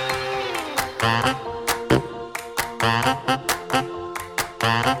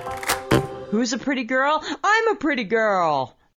 Who's a pretty girl? I'm a pretty girl.